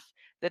enough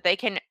that they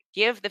can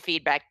give the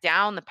feedback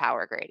down the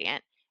power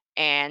gradient,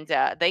 and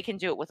they can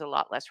do it with a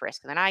lot less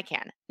risk than I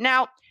can.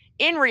 Now,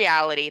 in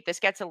reality, this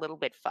gets a little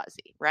bit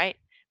fuzzy, right?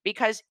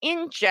 Because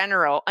in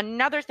general,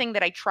 another thing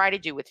that I try to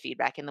do with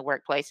feedback in the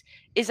workplace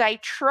is I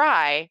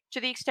try, to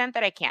the extent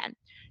that I can,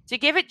 to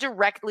give it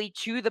directly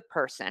to the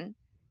person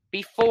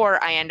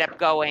before I end up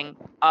going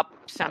up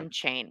some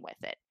chain with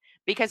it,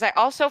 because I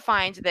also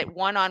find that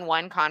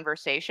one-on-one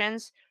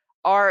conversations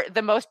are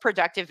the most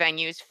productive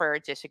venues for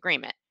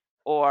disagreement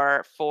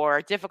or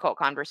for difficult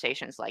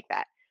conversations like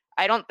that.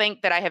 I don't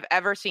think that I have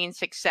ever seen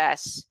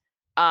success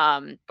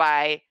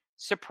by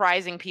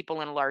surprising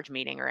people in a large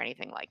meeting or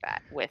anything like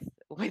that with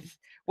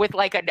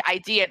like an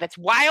idea that's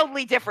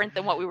wildly different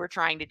than what we were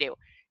trying to do.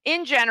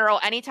 In general,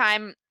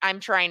 anytime I'm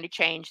trying to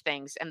change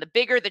things, and the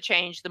bigger the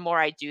change, the more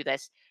I do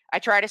this, I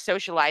try to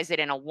socialize it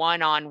in a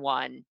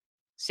one-on-one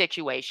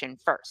situation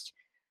first.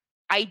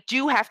 I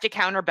do have to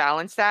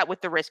counterbalance that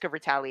with the risk of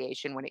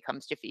retaliation when it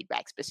comes to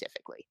feedback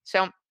specifically.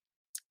 So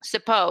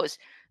suppose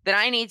that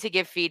I need to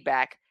give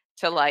feedback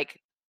to, like,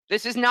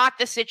 this is not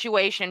the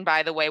situation,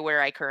 by the way,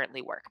 where I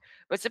currently work,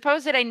 but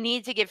suppose that I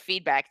need to give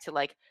feedback to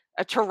like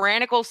a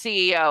tyrannical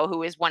CEO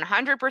who is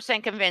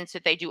 100% convinced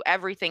that they do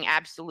everything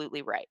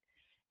absolutely right.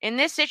 In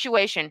this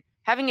situation,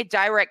 having a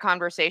direct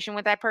conversation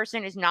with that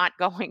person is not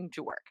going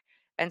to work.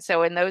 And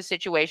so in those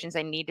situations,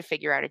 I need to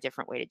figure out a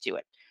different way to do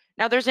it.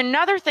 Now, there's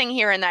another thing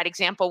here in that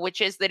example,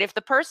 which is that if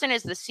the person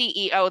is the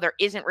CEO, there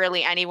isn't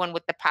really anyone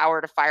with the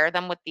power to fire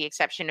them, with the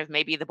exception of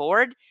maybe the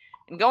board.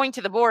 And going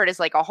to the board is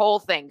like a whole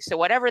thing. So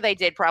whatever they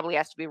did probably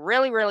has to be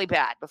really, really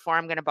bad before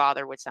I'm going to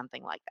bother with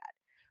something like that.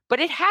 But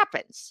it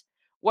happens.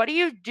 What do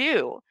you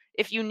do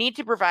if you need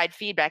to provide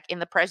feedback in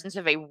the presence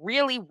of a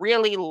really,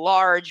 really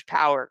large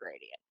power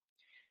gradient?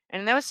 And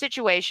in those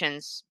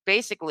situations,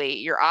 basically,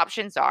 your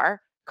options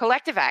are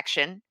collective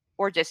action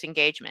or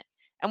disengagement.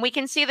 And we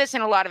can see this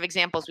in a lot of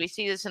examples. We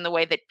see this in the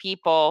way that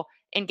people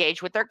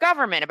engage with their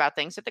government about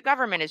things that the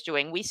government is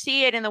doing. We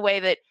see it in the way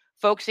that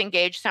folks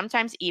engage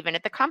sometimes even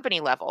at the company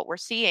level. We're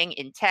seeing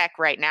in tech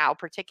right now,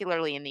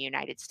 particularly in the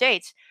United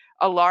States,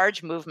 a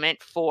large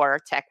movement for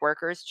tech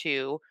workers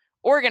to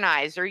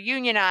organize or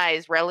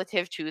unionize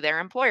relative to their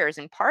employers.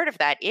 And part of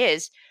that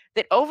is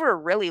that over a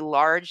really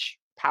large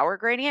power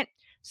gradient,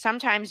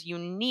 sometimes you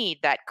need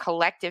that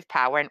collective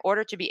power in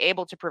order to be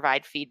able to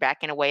provide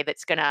feedback in a way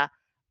that's going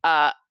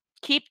to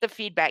keep the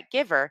feedback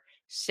giver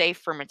safe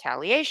from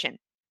retaliation.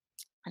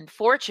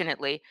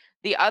 Unfortunately,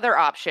 the other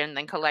option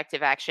than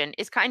collective action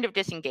is kind of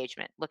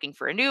disengagement, looking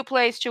for a new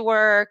place to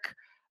work,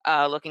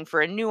 looking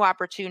for a new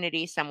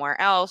opportunity somewhere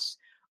else,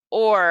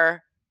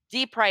 or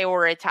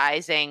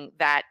deprioritizing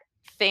that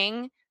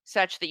thing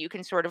such that you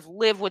can sort of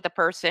live with the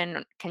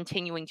person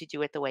continuing to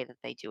do it the way that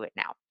they do it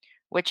now,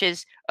 which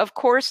is, of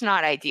course,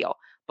 not ideal.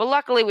 But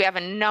luckily, we have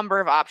a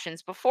number of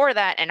options before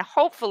that. And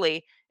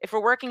hopefully, if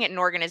we're working at an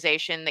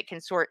organization that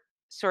can sort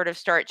of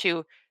start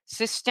to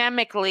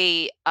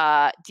systemically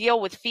deal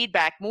with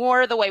feedback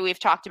more the way we've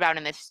talked about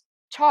in this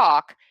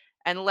talk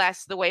and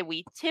less the way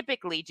we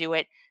typically do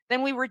it,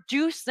 then we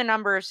reduce the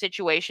number of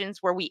situations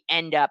where we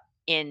end up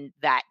in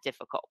that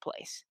difficult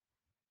place.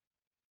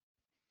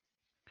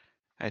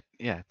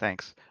 Yeah,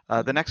 thanks.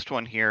 The next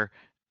one here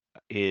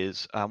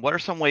is what are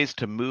some ways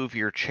to move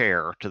your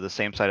chair to the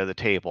same side of the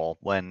table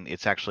when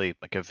it's actually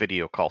like a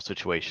video call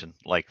situation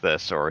like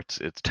this, or it's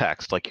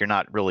text, like you're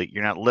not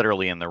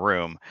literally in the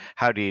room.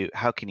 How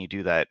can you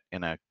do that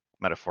in a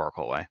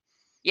metaphorical way?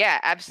 Yeah,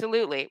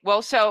 absolutely.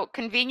 Well, so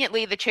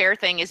conveniently, the chair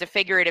thing is a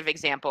figurative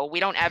example. We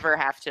don't ever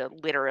have to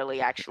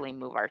literally actually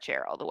move our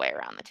chair all the way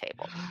around the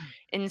table.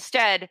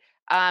 Instead,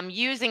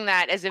 using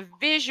that as a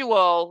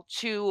visual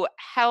to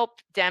help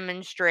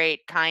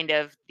demonstrate kind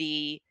of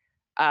the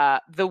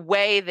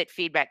way that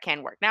feedback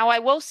can work. Now, I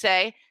will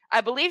say,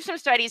 I believe some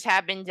studies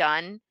have been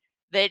done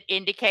that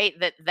indicate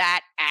that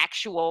that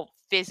actual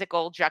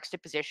physical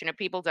juxtaposition of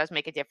people does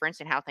make a difference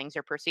in how things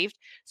are perceived.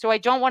 So I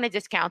don't want to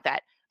discount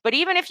that. But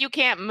even if you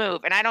can't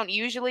move, and I don't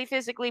usually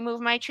physically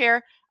move my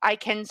chair, I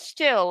can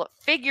still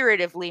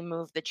figuratively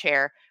move the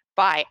chair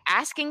by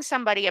asking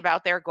somebody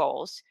about their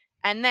goals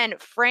and then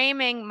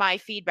framing my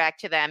feedback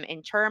to them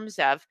in terms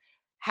of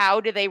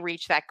how do they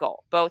reach that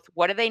goal? Both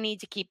what do they need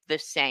to keep the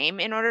same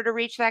in order to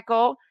reach that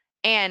goal,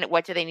 and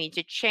what do they need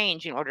to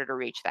change in order to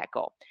reach that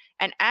goal?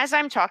 And as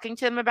I'm talking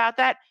to them about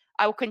that,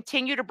 I will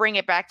continue to bring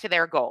it back to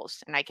their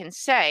goals. And I can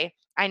say,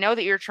 I know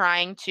that you're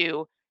trying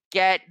to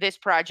get this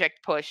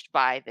project pushed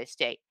by this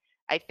date.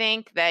 I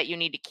think that you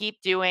need to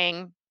keep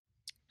doing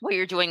what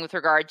you're doing with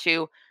regard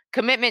to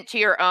commitment to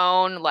your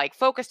own like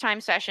focus time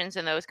sessions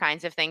and those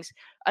kinds of things.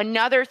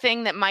 Another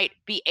thing that might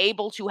be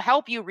able to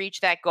help you reach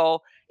that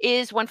goal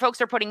is when folks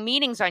are putting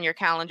meetings on your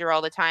calendar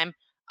all the time,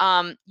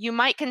 you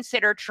might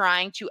consider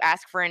trying to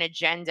ask for an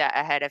agenda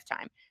ahead of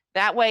time.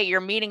 That way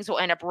your meetings will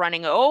end up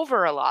running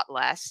over a lot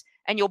less,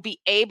 and you'll be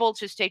able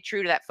to stay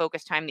true to that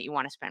focus time that you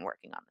want to spend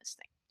working on this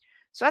thing.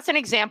 So that's an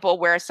example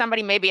where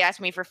somebody maybe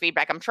asked me for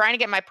feedback. I'm trying to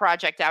get my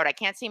project out. I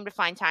can't seem to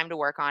find time to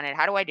work on it.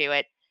 How do I do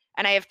it?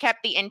 And I have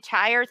kept the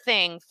entire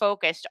thing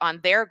focused on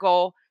their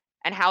goal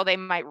and how they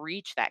might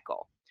reach that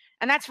goal.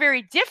 And that's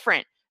very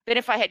different than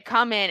if I had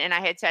come in and I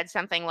had said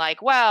something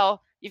like,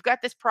 well, you've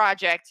got this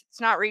project,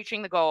 it's not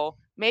reaching the goal.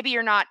 Maybe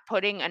you're not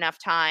putting enough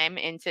time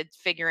into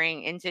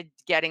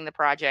getting the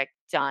project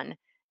done.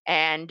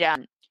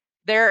 And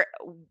there,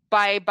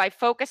 by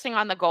focusing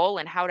on the goal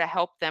and how to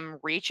help them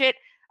reach it,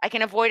 I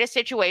can avoid a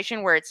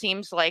situation where it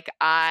seems like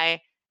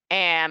I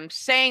am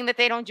saying that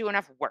they don't do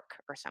enough work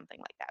or something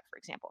like that, for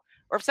example.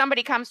 Or if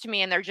somebody comes to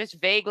me and they're just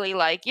vaguely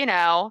like, do you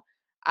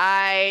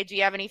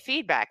have any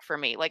feedback for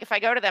me? Like if I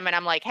go to them and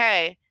I'm like,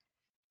 hey,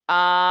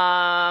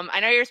 I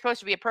know you're supposed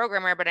to be a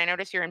programmer, but I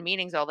notice you're in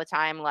meetings all the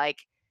time.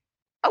 Like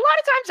a lot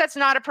of times that's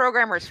not a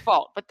programmer's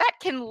fault, but that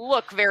can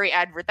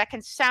that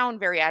can sound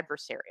very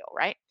adversarial,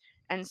 right?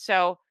 And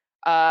so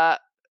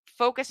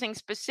focusing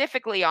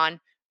specifically on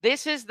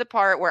this is the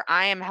part where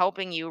I am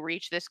helping you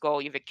reach this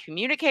goal. You've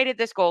communicated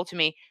this goal to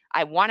me.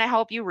 I want to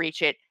help you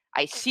reach it.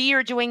 I see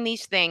you're doing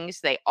these things.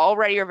 They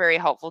already are very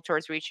helpful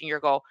towards reaching your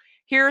goal.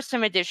 Here are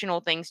some additional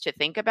things to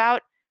think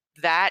about.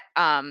 That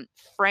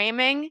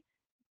framing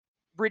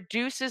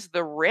reduces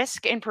the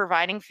risk in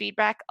providing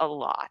feedback a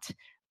lot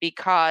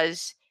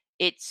because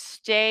it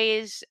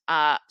stays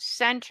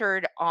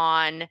centered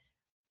on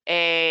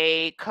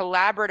a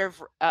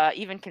collaborative,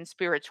 even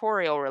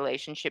conspiratorial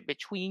relationship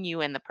between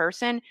you and the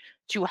person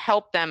to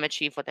help them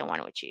achieve what they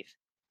want to achieve.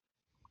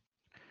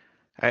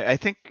 I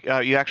think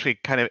you actually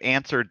kind of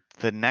answered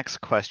the next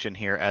question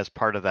here as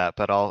part of that,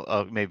 but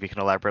I'll maybe you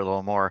can elaborate a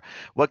little more.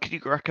 What could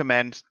you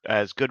recommend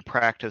as good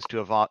practice to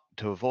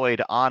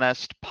avoid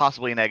honest,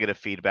 possibly negative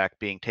feedback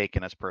being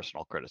taken as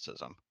personal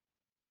criticism?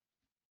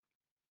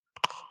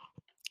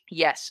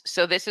 Yes,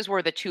 so this is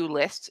where the two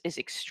lists is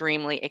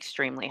extremely,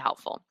 extremely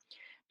helpful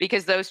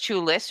because those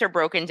two lists are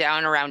broken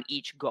down around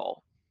each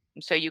goal.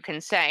 So you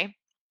can say,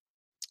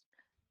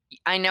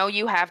 I know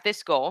you have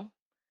this goal.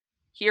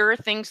 Here are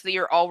things that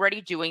you're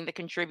already doing that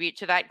contribute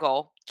to that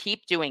goal.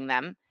 Keep doing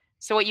them.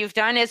 So what you've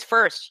done is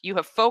first, you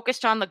have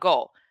focused on the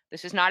goal.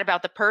 This is not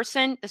about the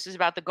person, this is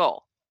about the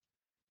goal.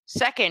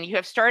 Second, you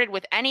have started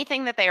with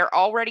anything that they are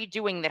already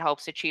doing that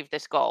helps achieve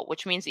this goal,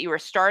 which means that you are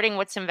starting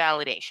with some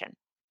validation,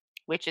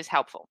 which is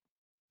helpful.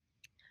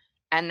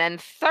 And then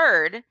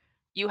third,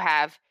 you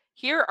have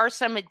here are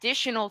some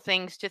additional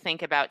things to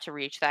think about to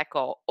reach that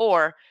goal,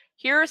 or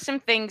here are some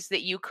things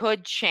that you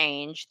could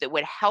change that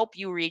would help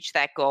you reach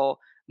that goal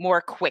more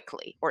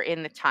quickly or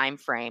in the time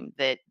frame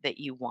that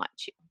you want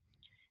to.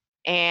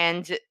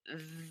 And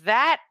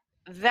that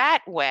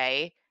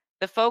way,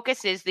 the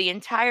focus is the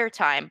entire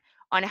time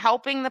on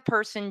helping the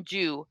person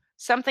do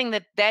something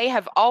that they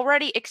have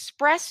already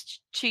expressed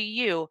to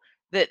you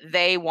that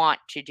they want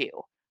to do,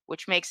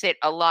 which makes it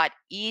a lot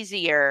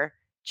easier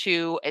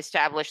to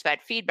establish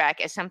that feedback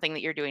as something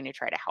that you're doing to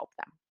try to help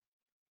them.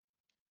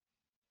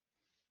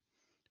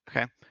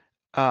 Okay.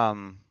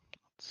 Let's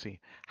see.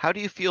 How do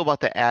you feel about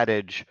the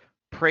adage,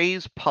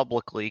 praise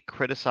publicly,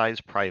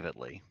 criticize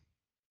privately?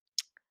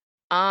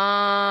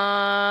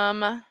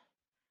 How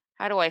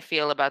do I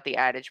feel about the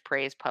adage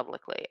praise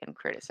publicly and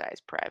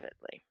criticize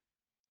privately?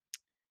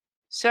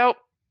 So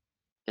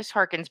this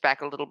harkens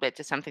back a little bit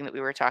to something that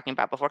we were talking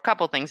about before, a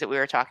couple things that we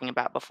were talking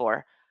about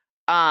before.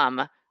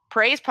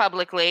 Praise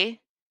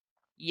publicly,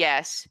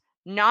 yes.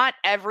 Not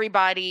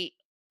everybody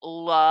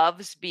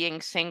loves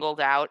being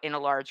singled out in a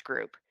large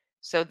group.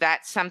 So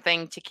that's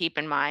something to keep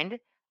in mind.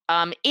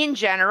 In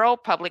general,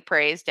 public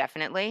praise,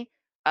 definitely.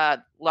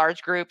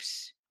 Large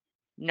groups,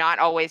 not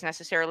always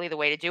necessarily the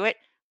way to do it,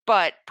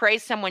 but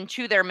praise someone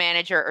to their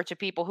manager or to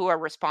people who are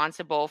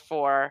responsible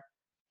for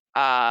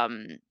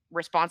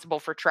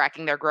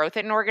tracking their growth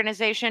in an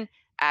organization,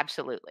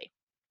 absolutely.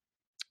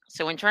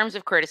 So in terms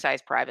of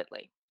criticize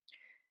privately,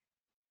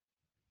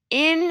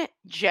 in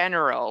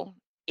general,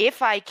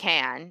 if I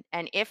can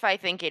and if I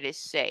think it is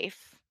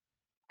safe,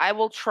 I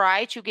will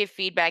try to give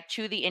feedback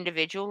to the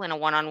individual in a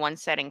one-on-one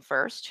setting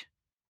first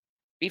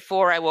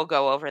before I will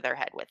go over their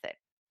head with it.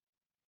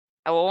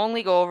 I will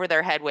only go over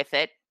their head with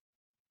it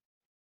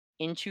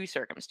in two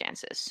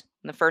circumstances.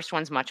 And the first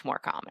one's much more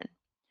common.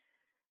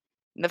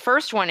 The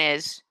first one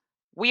is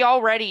we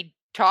already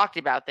talked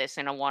about this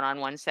in a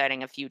one-on-one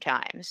setting a few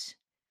times,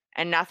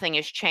 and nothing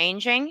is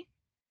changing.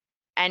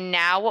 And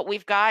now what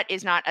we've got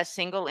is not a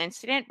single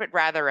incident, but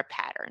rather a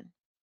pattern.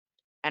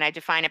 And I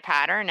define a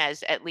pattern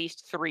as at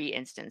least 3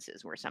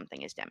 instances where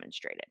something is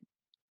demonstrated.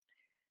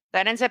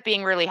 That ends up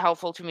being really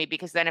helpful to me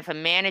because then if a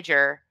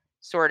manager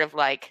sort of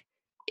like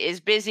is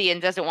busy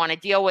and doesn't want to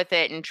deal with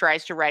it and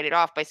tries to write it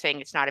off by saying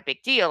it's not a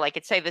big deal, I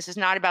could say this is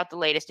not about the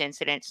latest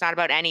incident. It's not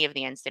about any of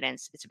the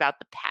incidents. It's about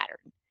the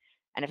pattern.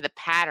 And if the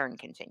pattern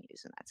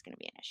continues, then that's going to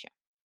be an issue.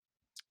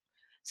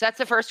 So that's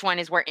the first one,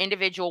 is where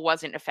individual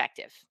wasn't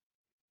effective.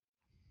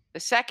 The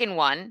second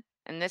one,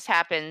 and this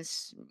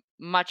happens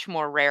much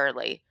more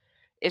rarely,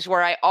 is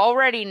where I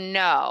already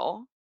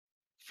know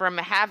from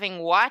having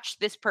watched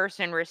this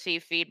person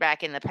receive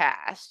feedback in the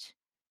past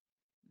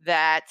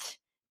that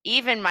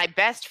even my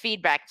best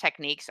feedback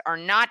techniques are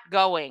not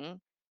going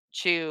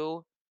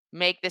to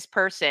make this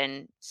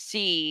person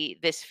see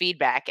this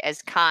feedback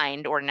as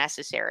kind or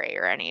necessary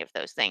or any of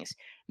those things.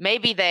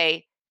 Maybe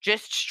they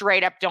just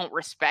straight up don't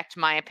respect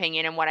my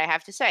opinion and what I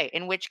have to say,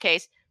 in which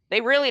case they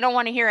really don't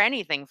want to hear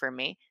anything from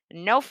me.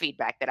 No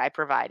feedback that I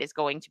provide is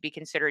going to be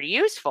considered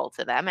useful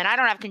to them, and I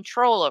don't have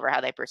control over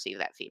how they perceive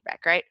that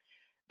feedback, right?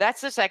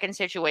 That's the second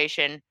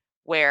situation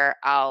where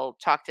I'll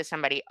talk to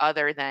somebody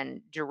other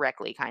than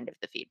directly kind of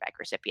the feedback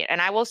recipient. And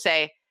I will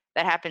say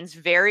that happens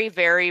very,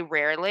 very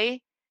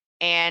rarely.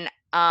 And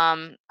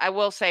I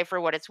will say, for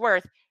what it's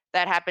worth,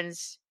 that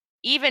happens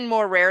even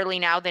more rarely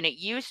now than it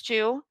used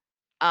to,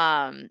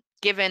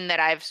 given that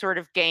I've sort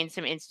of gained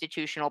some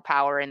institutional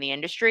power in the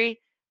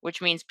industry,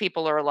 which means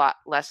people are a lot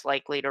less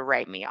likely to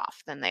write me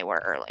off than they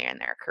were earlier in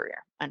their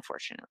career,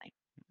 unfortunately.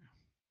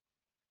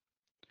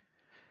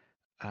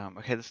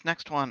 Okay, this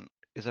next one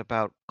is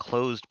about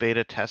closed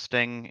beta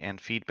testing and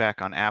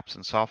feedback on apps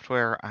and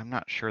software. I'm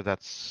not sure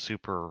that's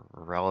super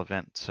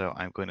relevant, so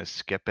I'm going to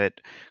skip it.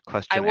 I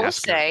Question will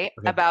asker. say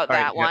Okay. about All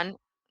right. that one,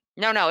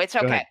 no, it's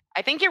Go okay. ahead.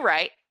 I think you're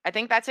right. I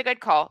think that's a good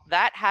call.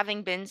 That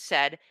having been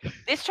said,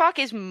 this talk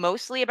is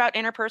mostly about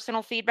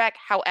interpersonal feedback.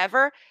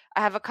 However,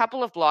 I have a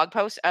couple of blog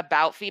posts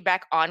about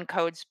feedback on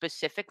code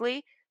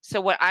specifically. So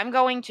what I'm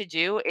going to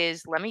do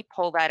is, let me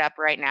pull that up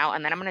right now,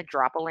 and then I'm going to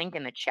drop a link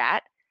in the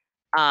chat.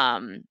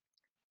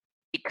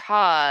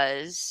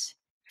 Because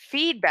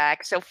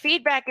feedback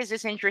is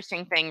this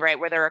interesting thing, right,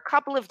 where there are a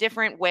couple of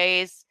different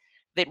ways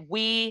that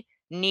we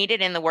need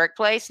it in the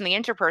workplace, and the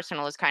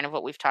interpersonal is kind of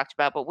what we've talked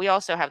about, but we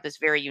also have this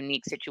very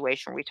unique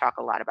situation where we talk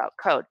a lot about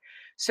code.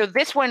 So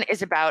this one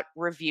is about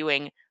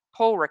reviewing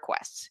pull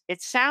requests.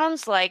 It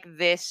sounds like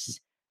this,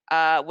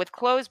 with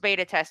closed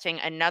beta testing,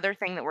 another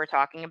thing that we're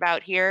talking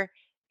about here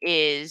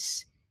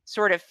is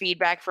sort of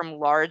feedback from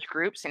large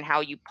groups and how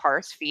you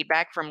parse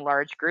feedback from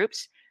large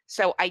groups.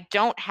 So I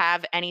don't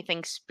have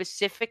anything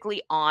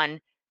specifically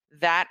on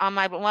that on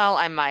my, well,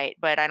 I might,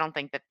 but I don't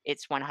think that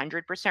it's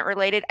 100%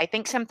 related. I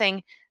think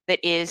something that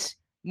is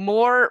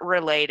more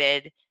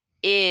related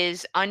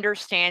is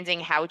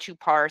understanding how to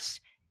parse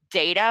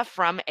data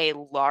from a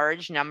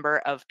large number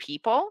of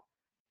people,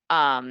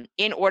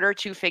 in order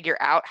to figure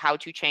out how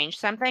to change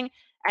something.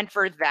 And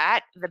for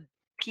that, the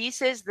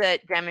pieces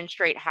that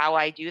demonstrate how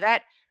I do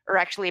that are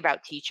actually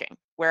about teaching,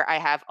 where I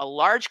have a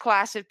large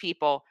class of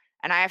people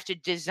and I have to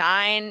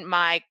design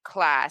my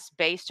class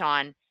based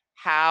on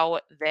how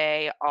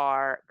they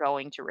are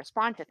going to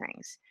respond to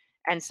things.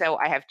 And so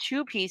I have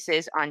two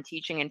pieces on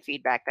teaching and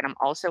feedback that I'm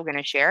also going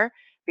to share,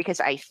 because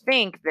I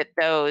think that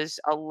those,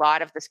 a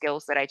lot of the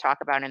skills that I talk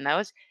about in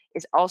those,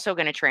 is also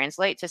going to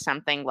translate to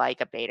something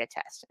like a beta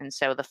test. And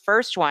so the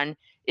first one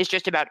is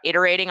just about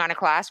iterating on a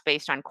class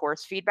based on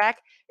course feedback.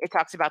 It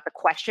talks about the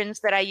questions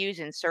that I use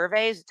in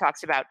surveys. It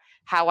talks about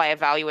how I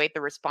evaluate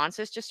the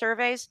responses to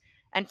surveys.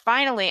 And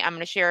finally, I'm going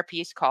to share a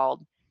piece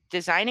called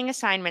Designing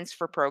Assignments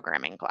for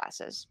Programming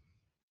Classes.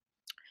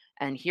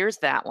 And here's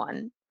that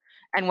one.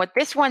 And what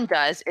this one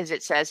does is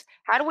it says,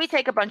 how do we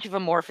take a bunch of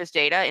amorphous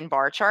data in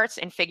bar charts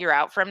and figure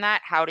out from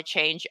that how to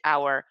change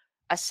our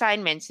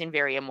assignments in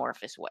very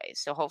amorphous ways?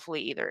 So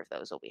hopefully either of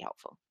those will be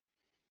helpful.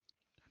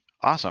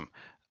 Awesome.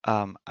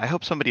 I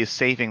hope somebody is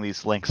saving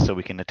these links so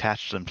we can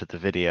attach them to the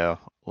video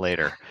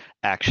later.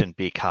 Action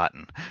be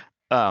cotton.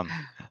 Um,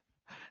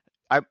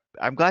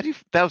 I'm glad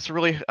that was a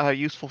really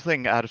useful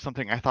thing out of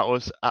something I thought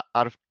was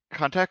out of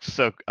context.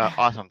 So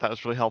awesome. That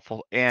was really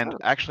helpful. And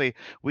actually,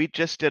 we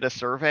just did a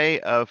survey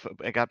of,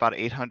 I got about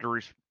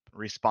 800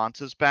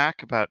 responses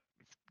back about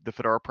the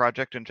Fedora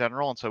project in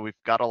general. And so we've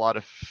got a lot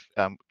of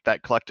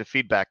that collective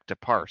feedback to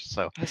parse.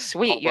 So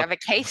Sweet. You have a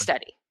case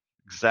study.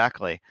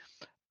 Exactly.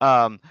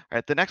 All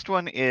right, the next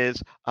one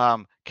is,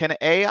 can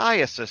AI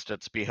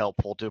assistants be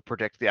helpful to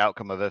predict the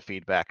outcome of a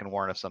feedback and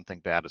warn if something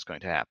bad is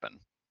going to happen?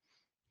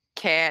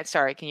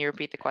 Sorry, can you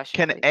repeat the question,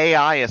 Can please?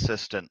 AI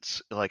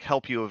assistants like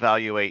help you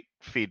evaluate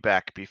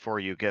feedback before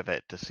you give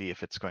it to see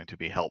if it's going to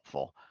be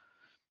helpful?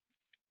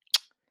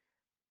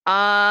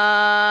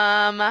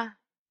 I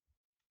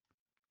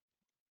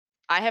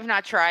have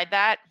not tried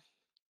that.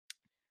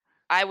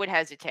 I would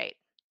hesitate.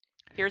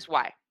 Here's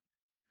why.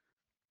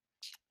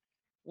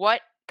 What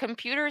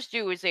computers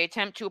do is they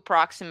attempt to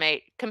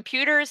approximate.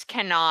 Computers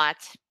cannot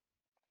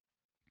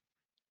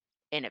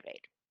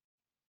innovate.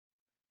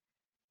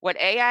 What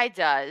AI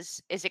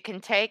does is it can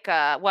take,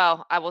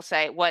 well, I will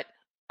say what,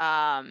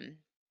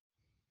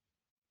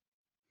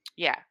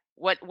 yeah,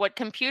 what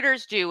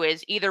computers do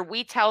is either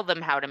we tell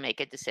them how to make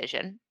a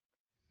decision,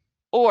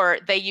 or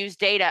they use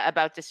data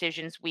about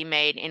decisions we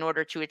made in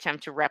order to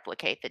attempt to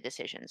replicate the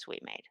decisions we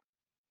made.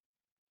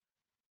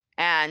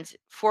 And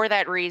for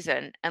that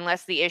reason,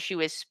 unless the issue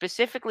is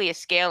specifically a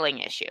scaling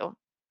issue,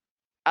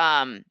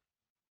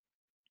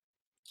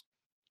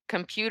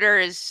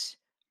 computers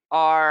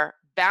are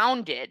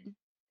bounded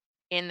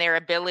in their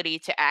ability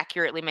to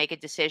accurately make a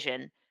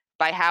decision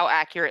by how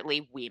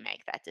accurately we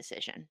make that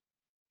decision.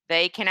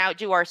 They can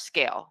outdo our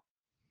skill.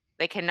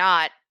 They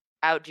cannot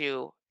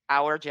outdo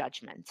our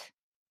judgment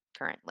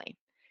currently.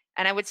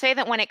 And I would say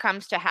that when it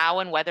comes to how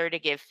and whether to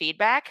give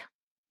feedback,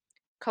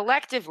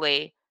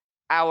 collectively,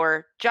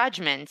 our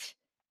judgment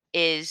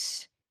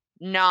is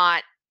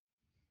not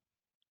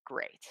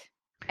great.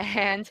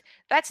 And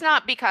that's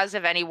not because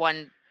of any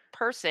one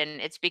person,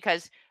 it's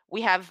because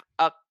we have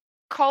a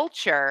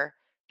culture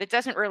that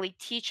doesn't really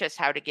teach us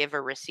how to give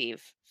or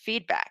receive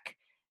feedback.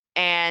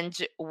 And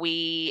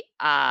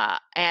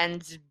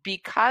and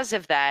because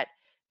of that,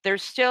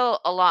 there's still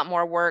a lot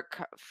more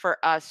work for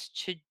us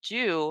to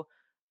do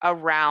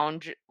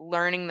around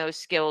learning those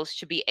skills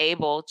to be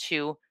able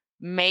to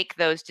make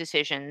those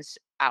decisions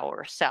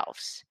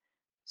ourselves.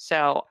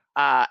 So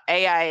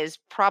AI is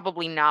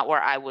probably not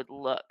where I would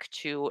look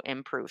to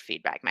improve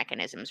feedback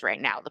mechanisms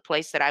right now. The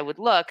place that I would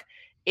look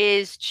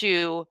is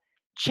to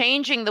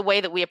changing the way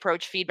that we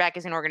approach feedback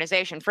as an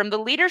organization from the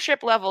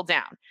leadership level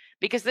down,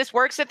 because this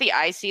works at the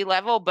IC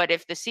level. But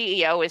if the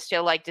CEO is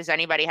still like, does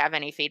anybody have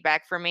any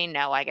feedback for me?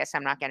 No, I guess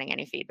I'm not getting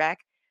any feedback.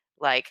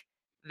 Like,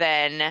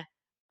 then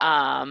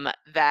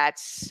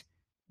that's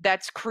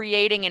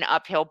creating an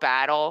uphill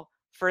battle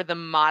for the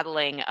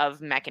modeling of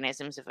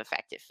mechanisms of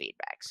effective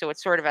feedback. So it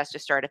sort of has to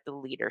start at the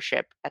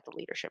leadership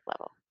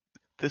level.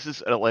 This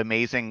is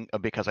amazing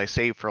because I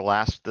saved for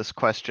last this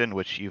question,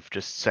 which you've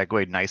just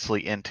segued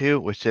nicely into,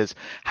 which is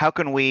how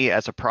can we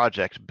as a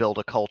project build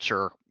a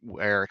culture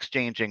where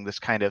exchanging this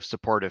kind of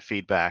supportive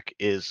feedback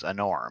is a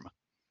norm?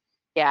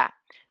 Yeah.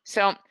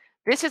 So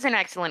this is an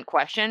excellent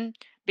question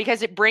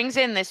because it brings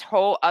in this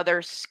whole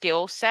other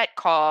skill set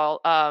called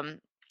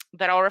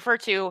that I'll refer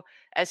to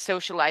as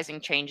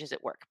socializing changes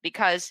at work.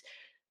 Because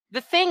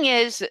the thing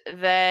is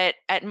that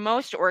at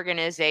most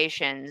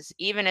organizations,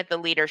 even at the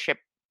leadership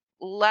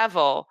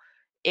level,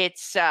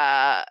 it's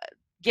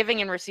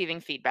giving and receiving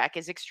feedback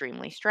is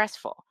extremely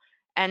stressful.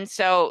 And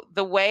so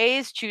the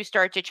ways to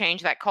start to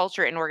change that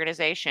culture in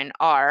organization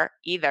are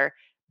either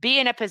be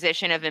in a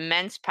position of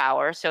immense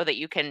power so that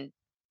you can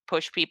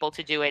push people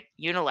to do it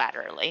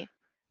unilaterally,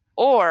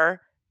 or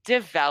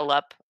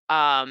develop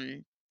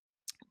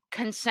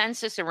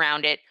consensus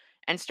around it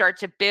and start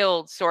to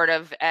build sort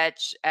of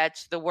at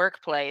the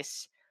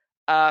workplace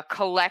a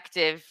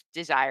collective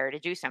desire to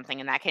do something.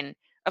 And that can,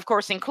 of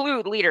course,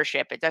 include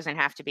leadership. It doesn't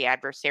have to be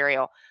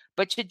adversarial.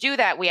 But to do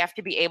that, we have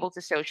to be able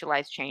to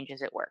socialize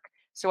changes at work.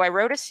 So I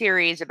wrote a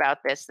series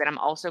about this that I'm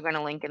also going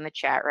to link in the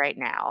chat right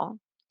now.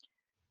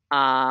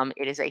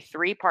 It is a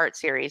 3-part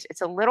series.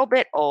 It's a little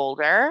bit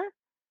older.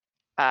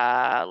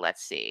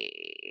 Let's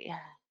see.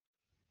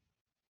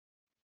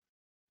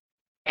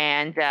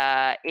 And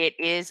it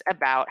is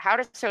about how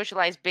to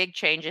socialize big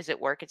changes at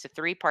work. It's a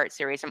 3-part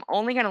series. I'm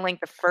only going to link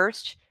the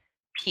first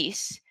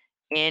piece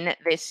in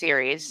this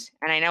series.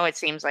 And I know it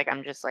seems like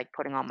I'm just like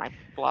putting all my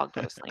blog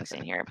post links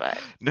in here, but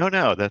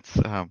No, that's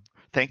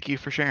thank you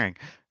for sharing.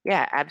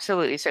 yeah,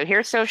 absolutely. So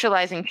here's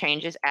socializing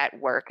changes at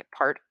work,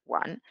 part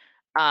 1.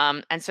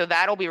 And so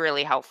that'll be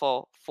really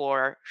helpful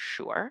for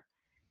sure.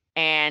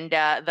 And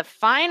the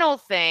final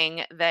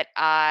thing that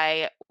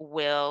I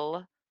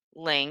will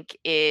link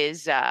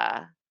is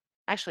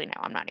actually, no,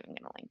 I'm not even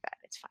going to link that.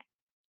 It's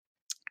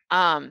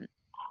fine.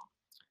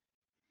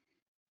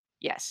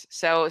 Yes.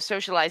 So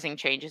socializing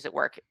changes at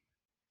work.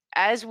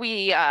 As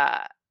we,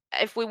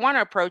 if we want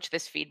to approach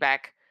this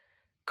feedback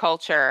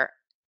culture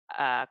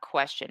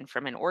question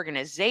from an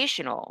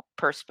organizational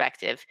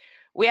perspective,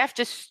 we have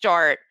to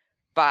start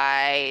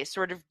by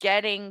sort of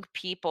getting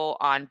people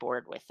on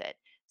board with it.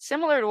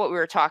 Similar to what we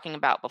were talking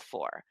about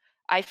before,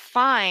 I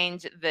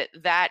find that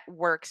that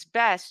works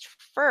best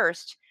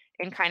first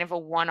in kind of a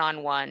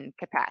one-on-one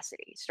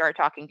capacity. Start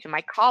talking to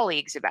my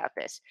colleagues about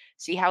this,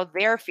 see how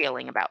they're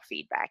feeling about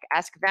feedback,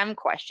 ask them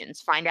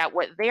questions, find out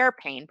what their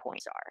pain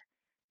points are,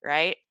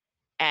 right?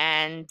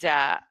 And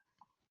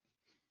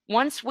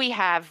once we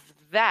have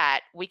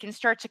that, we can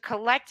start to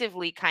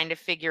collectively kind of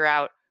figure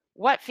out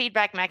what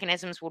feedback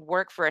mechanisms would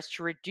work for us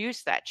to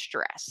reduce that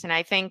stress. And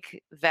I think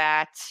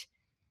that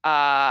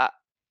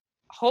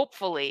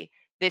hopefully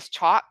this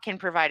talk can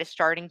provide a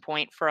starting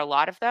point for a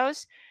lot of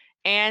those.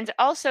 And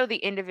also the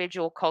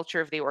individual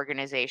culture of the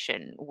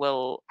organization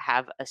will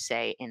have a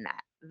say in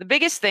that. The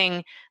biggest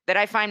thing that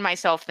I find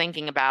myself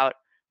thinking about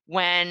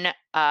when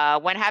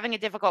having a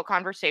difficult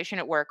conversation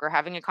at work or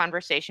having a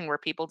conversation where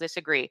people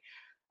disagree,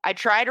 I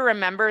try to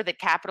remember that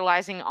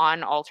capitalizing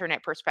on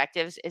alternate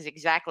perspectives is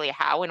exactly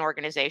how an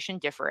organization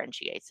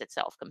differentiates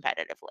itself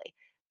competitively.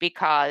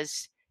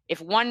 Because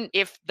if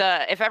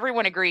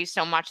everyone agrees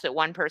so much that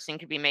one person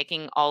could be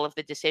making all of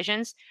the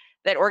decisions,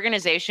 that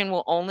organization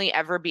will only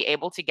ever be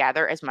able to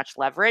gather as much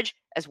leverage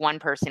as one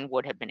person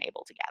would have been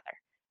able to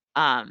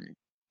gather.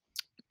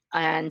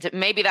 And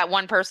maybe that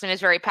one person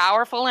is very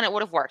powerful and it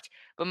would have worked,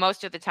 but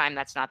most of the time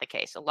that's not the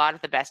case. A lot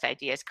of the best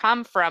ideas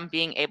come from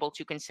being able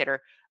to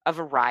consider a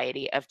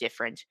variety of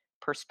different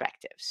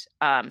perspectives.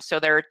 So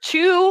there are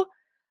two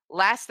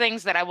last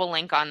things that I will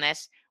link on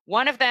this.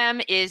 One of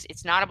them is,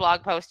 it's not a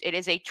blog post, it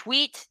is a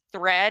tweet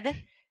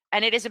thread,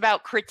 and it is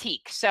about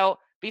critique. So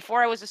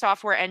before I was a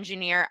software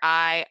engineer,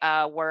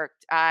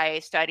 I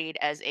studied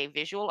as a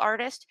visual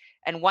artist.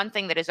 And one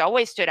thing that has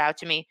always stood out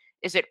to me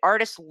is that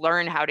artists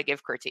learn how to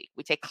give critique.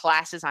 We take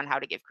classes on how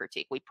to give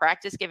critique. We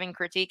practice giving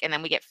critique, and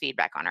then we get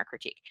feedback on our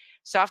critique.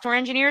 Software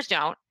engineers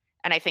don't,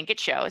 and I think it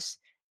shows.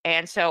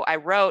 And so I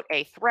wrote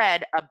a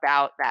thread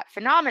about that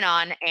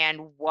phenomenon and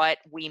what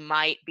we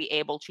might be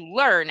able to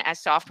learn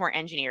as software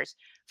engineers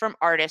from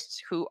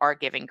artists who are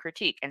giving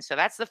critique. And so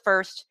that's the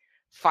first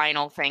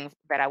final thing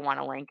that I want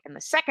to link. And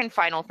the second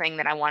final thing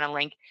that I want to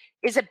link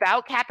is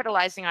about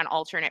capitalizing on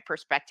alternate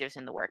perspectives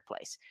in the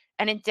workplace.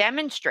 And it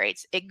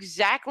demonstrates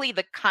exactly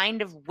the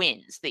kind of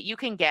wins that you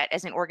can get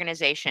as an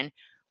organization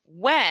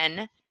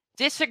when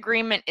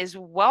disagreement is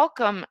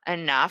welcome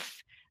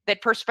enough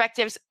that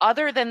perspectives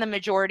other than the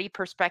majority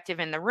perspective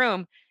in the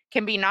room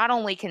can be not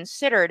only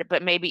considered,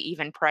 but maybe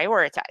even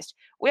prioritized.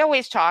 We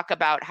always talk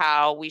about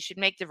how we should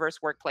make diverse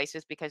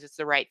workplaces because it's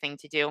the right thing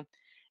to do.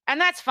 And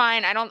that's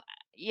fine.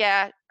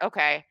 Yeah,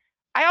 okay.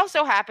 I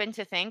also happen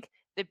to think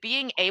that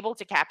being able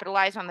to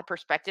capitalize on the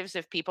perspectives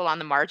of people on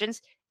the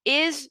margins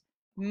is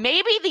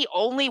maybe the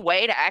only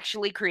way to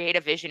actually create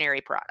a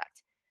visionary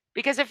product.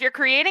 Because if you're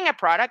creating a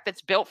product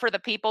that's built for the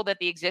people that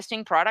the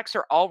existing products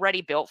are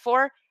already built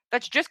for,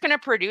 that's just going to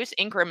produce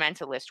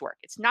incrementalist work.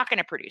 It's not going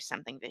to produce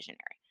something visionary.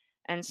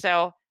 And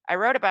so I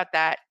wrote about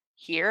that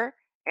here,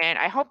 and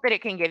I hope that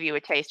it can give you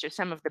a taste of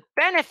some of the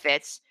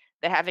benefits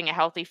that having a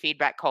healthy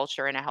feedback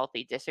culture and a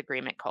healthy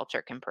disagreement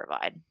culture can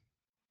provide.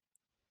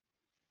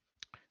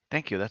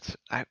 Thank you.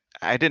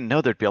 I didn't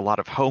know there'd be a lot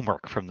of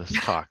homework from this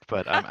talk,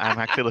 but I'm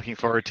actually looking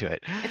forward to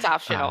it. It's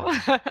optional.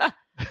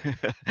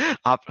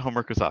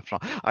 Homework is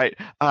optional. All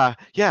right.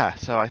 Yeah,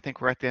 so I think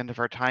we're at the end of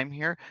our time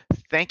here.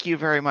 Thank you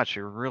very much.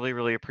 I really,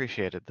 really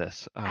appreciated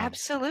this.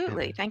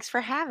 Absolutely. Thanks for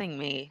having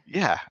me.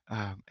 Yeah,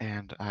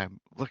 and I'm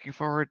looking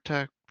forward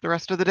to the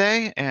rest of the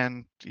day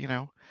and,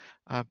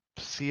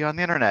 see you on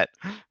the internet.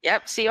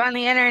 Yep. See you on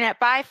the internet.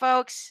 Bye,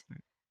 folks.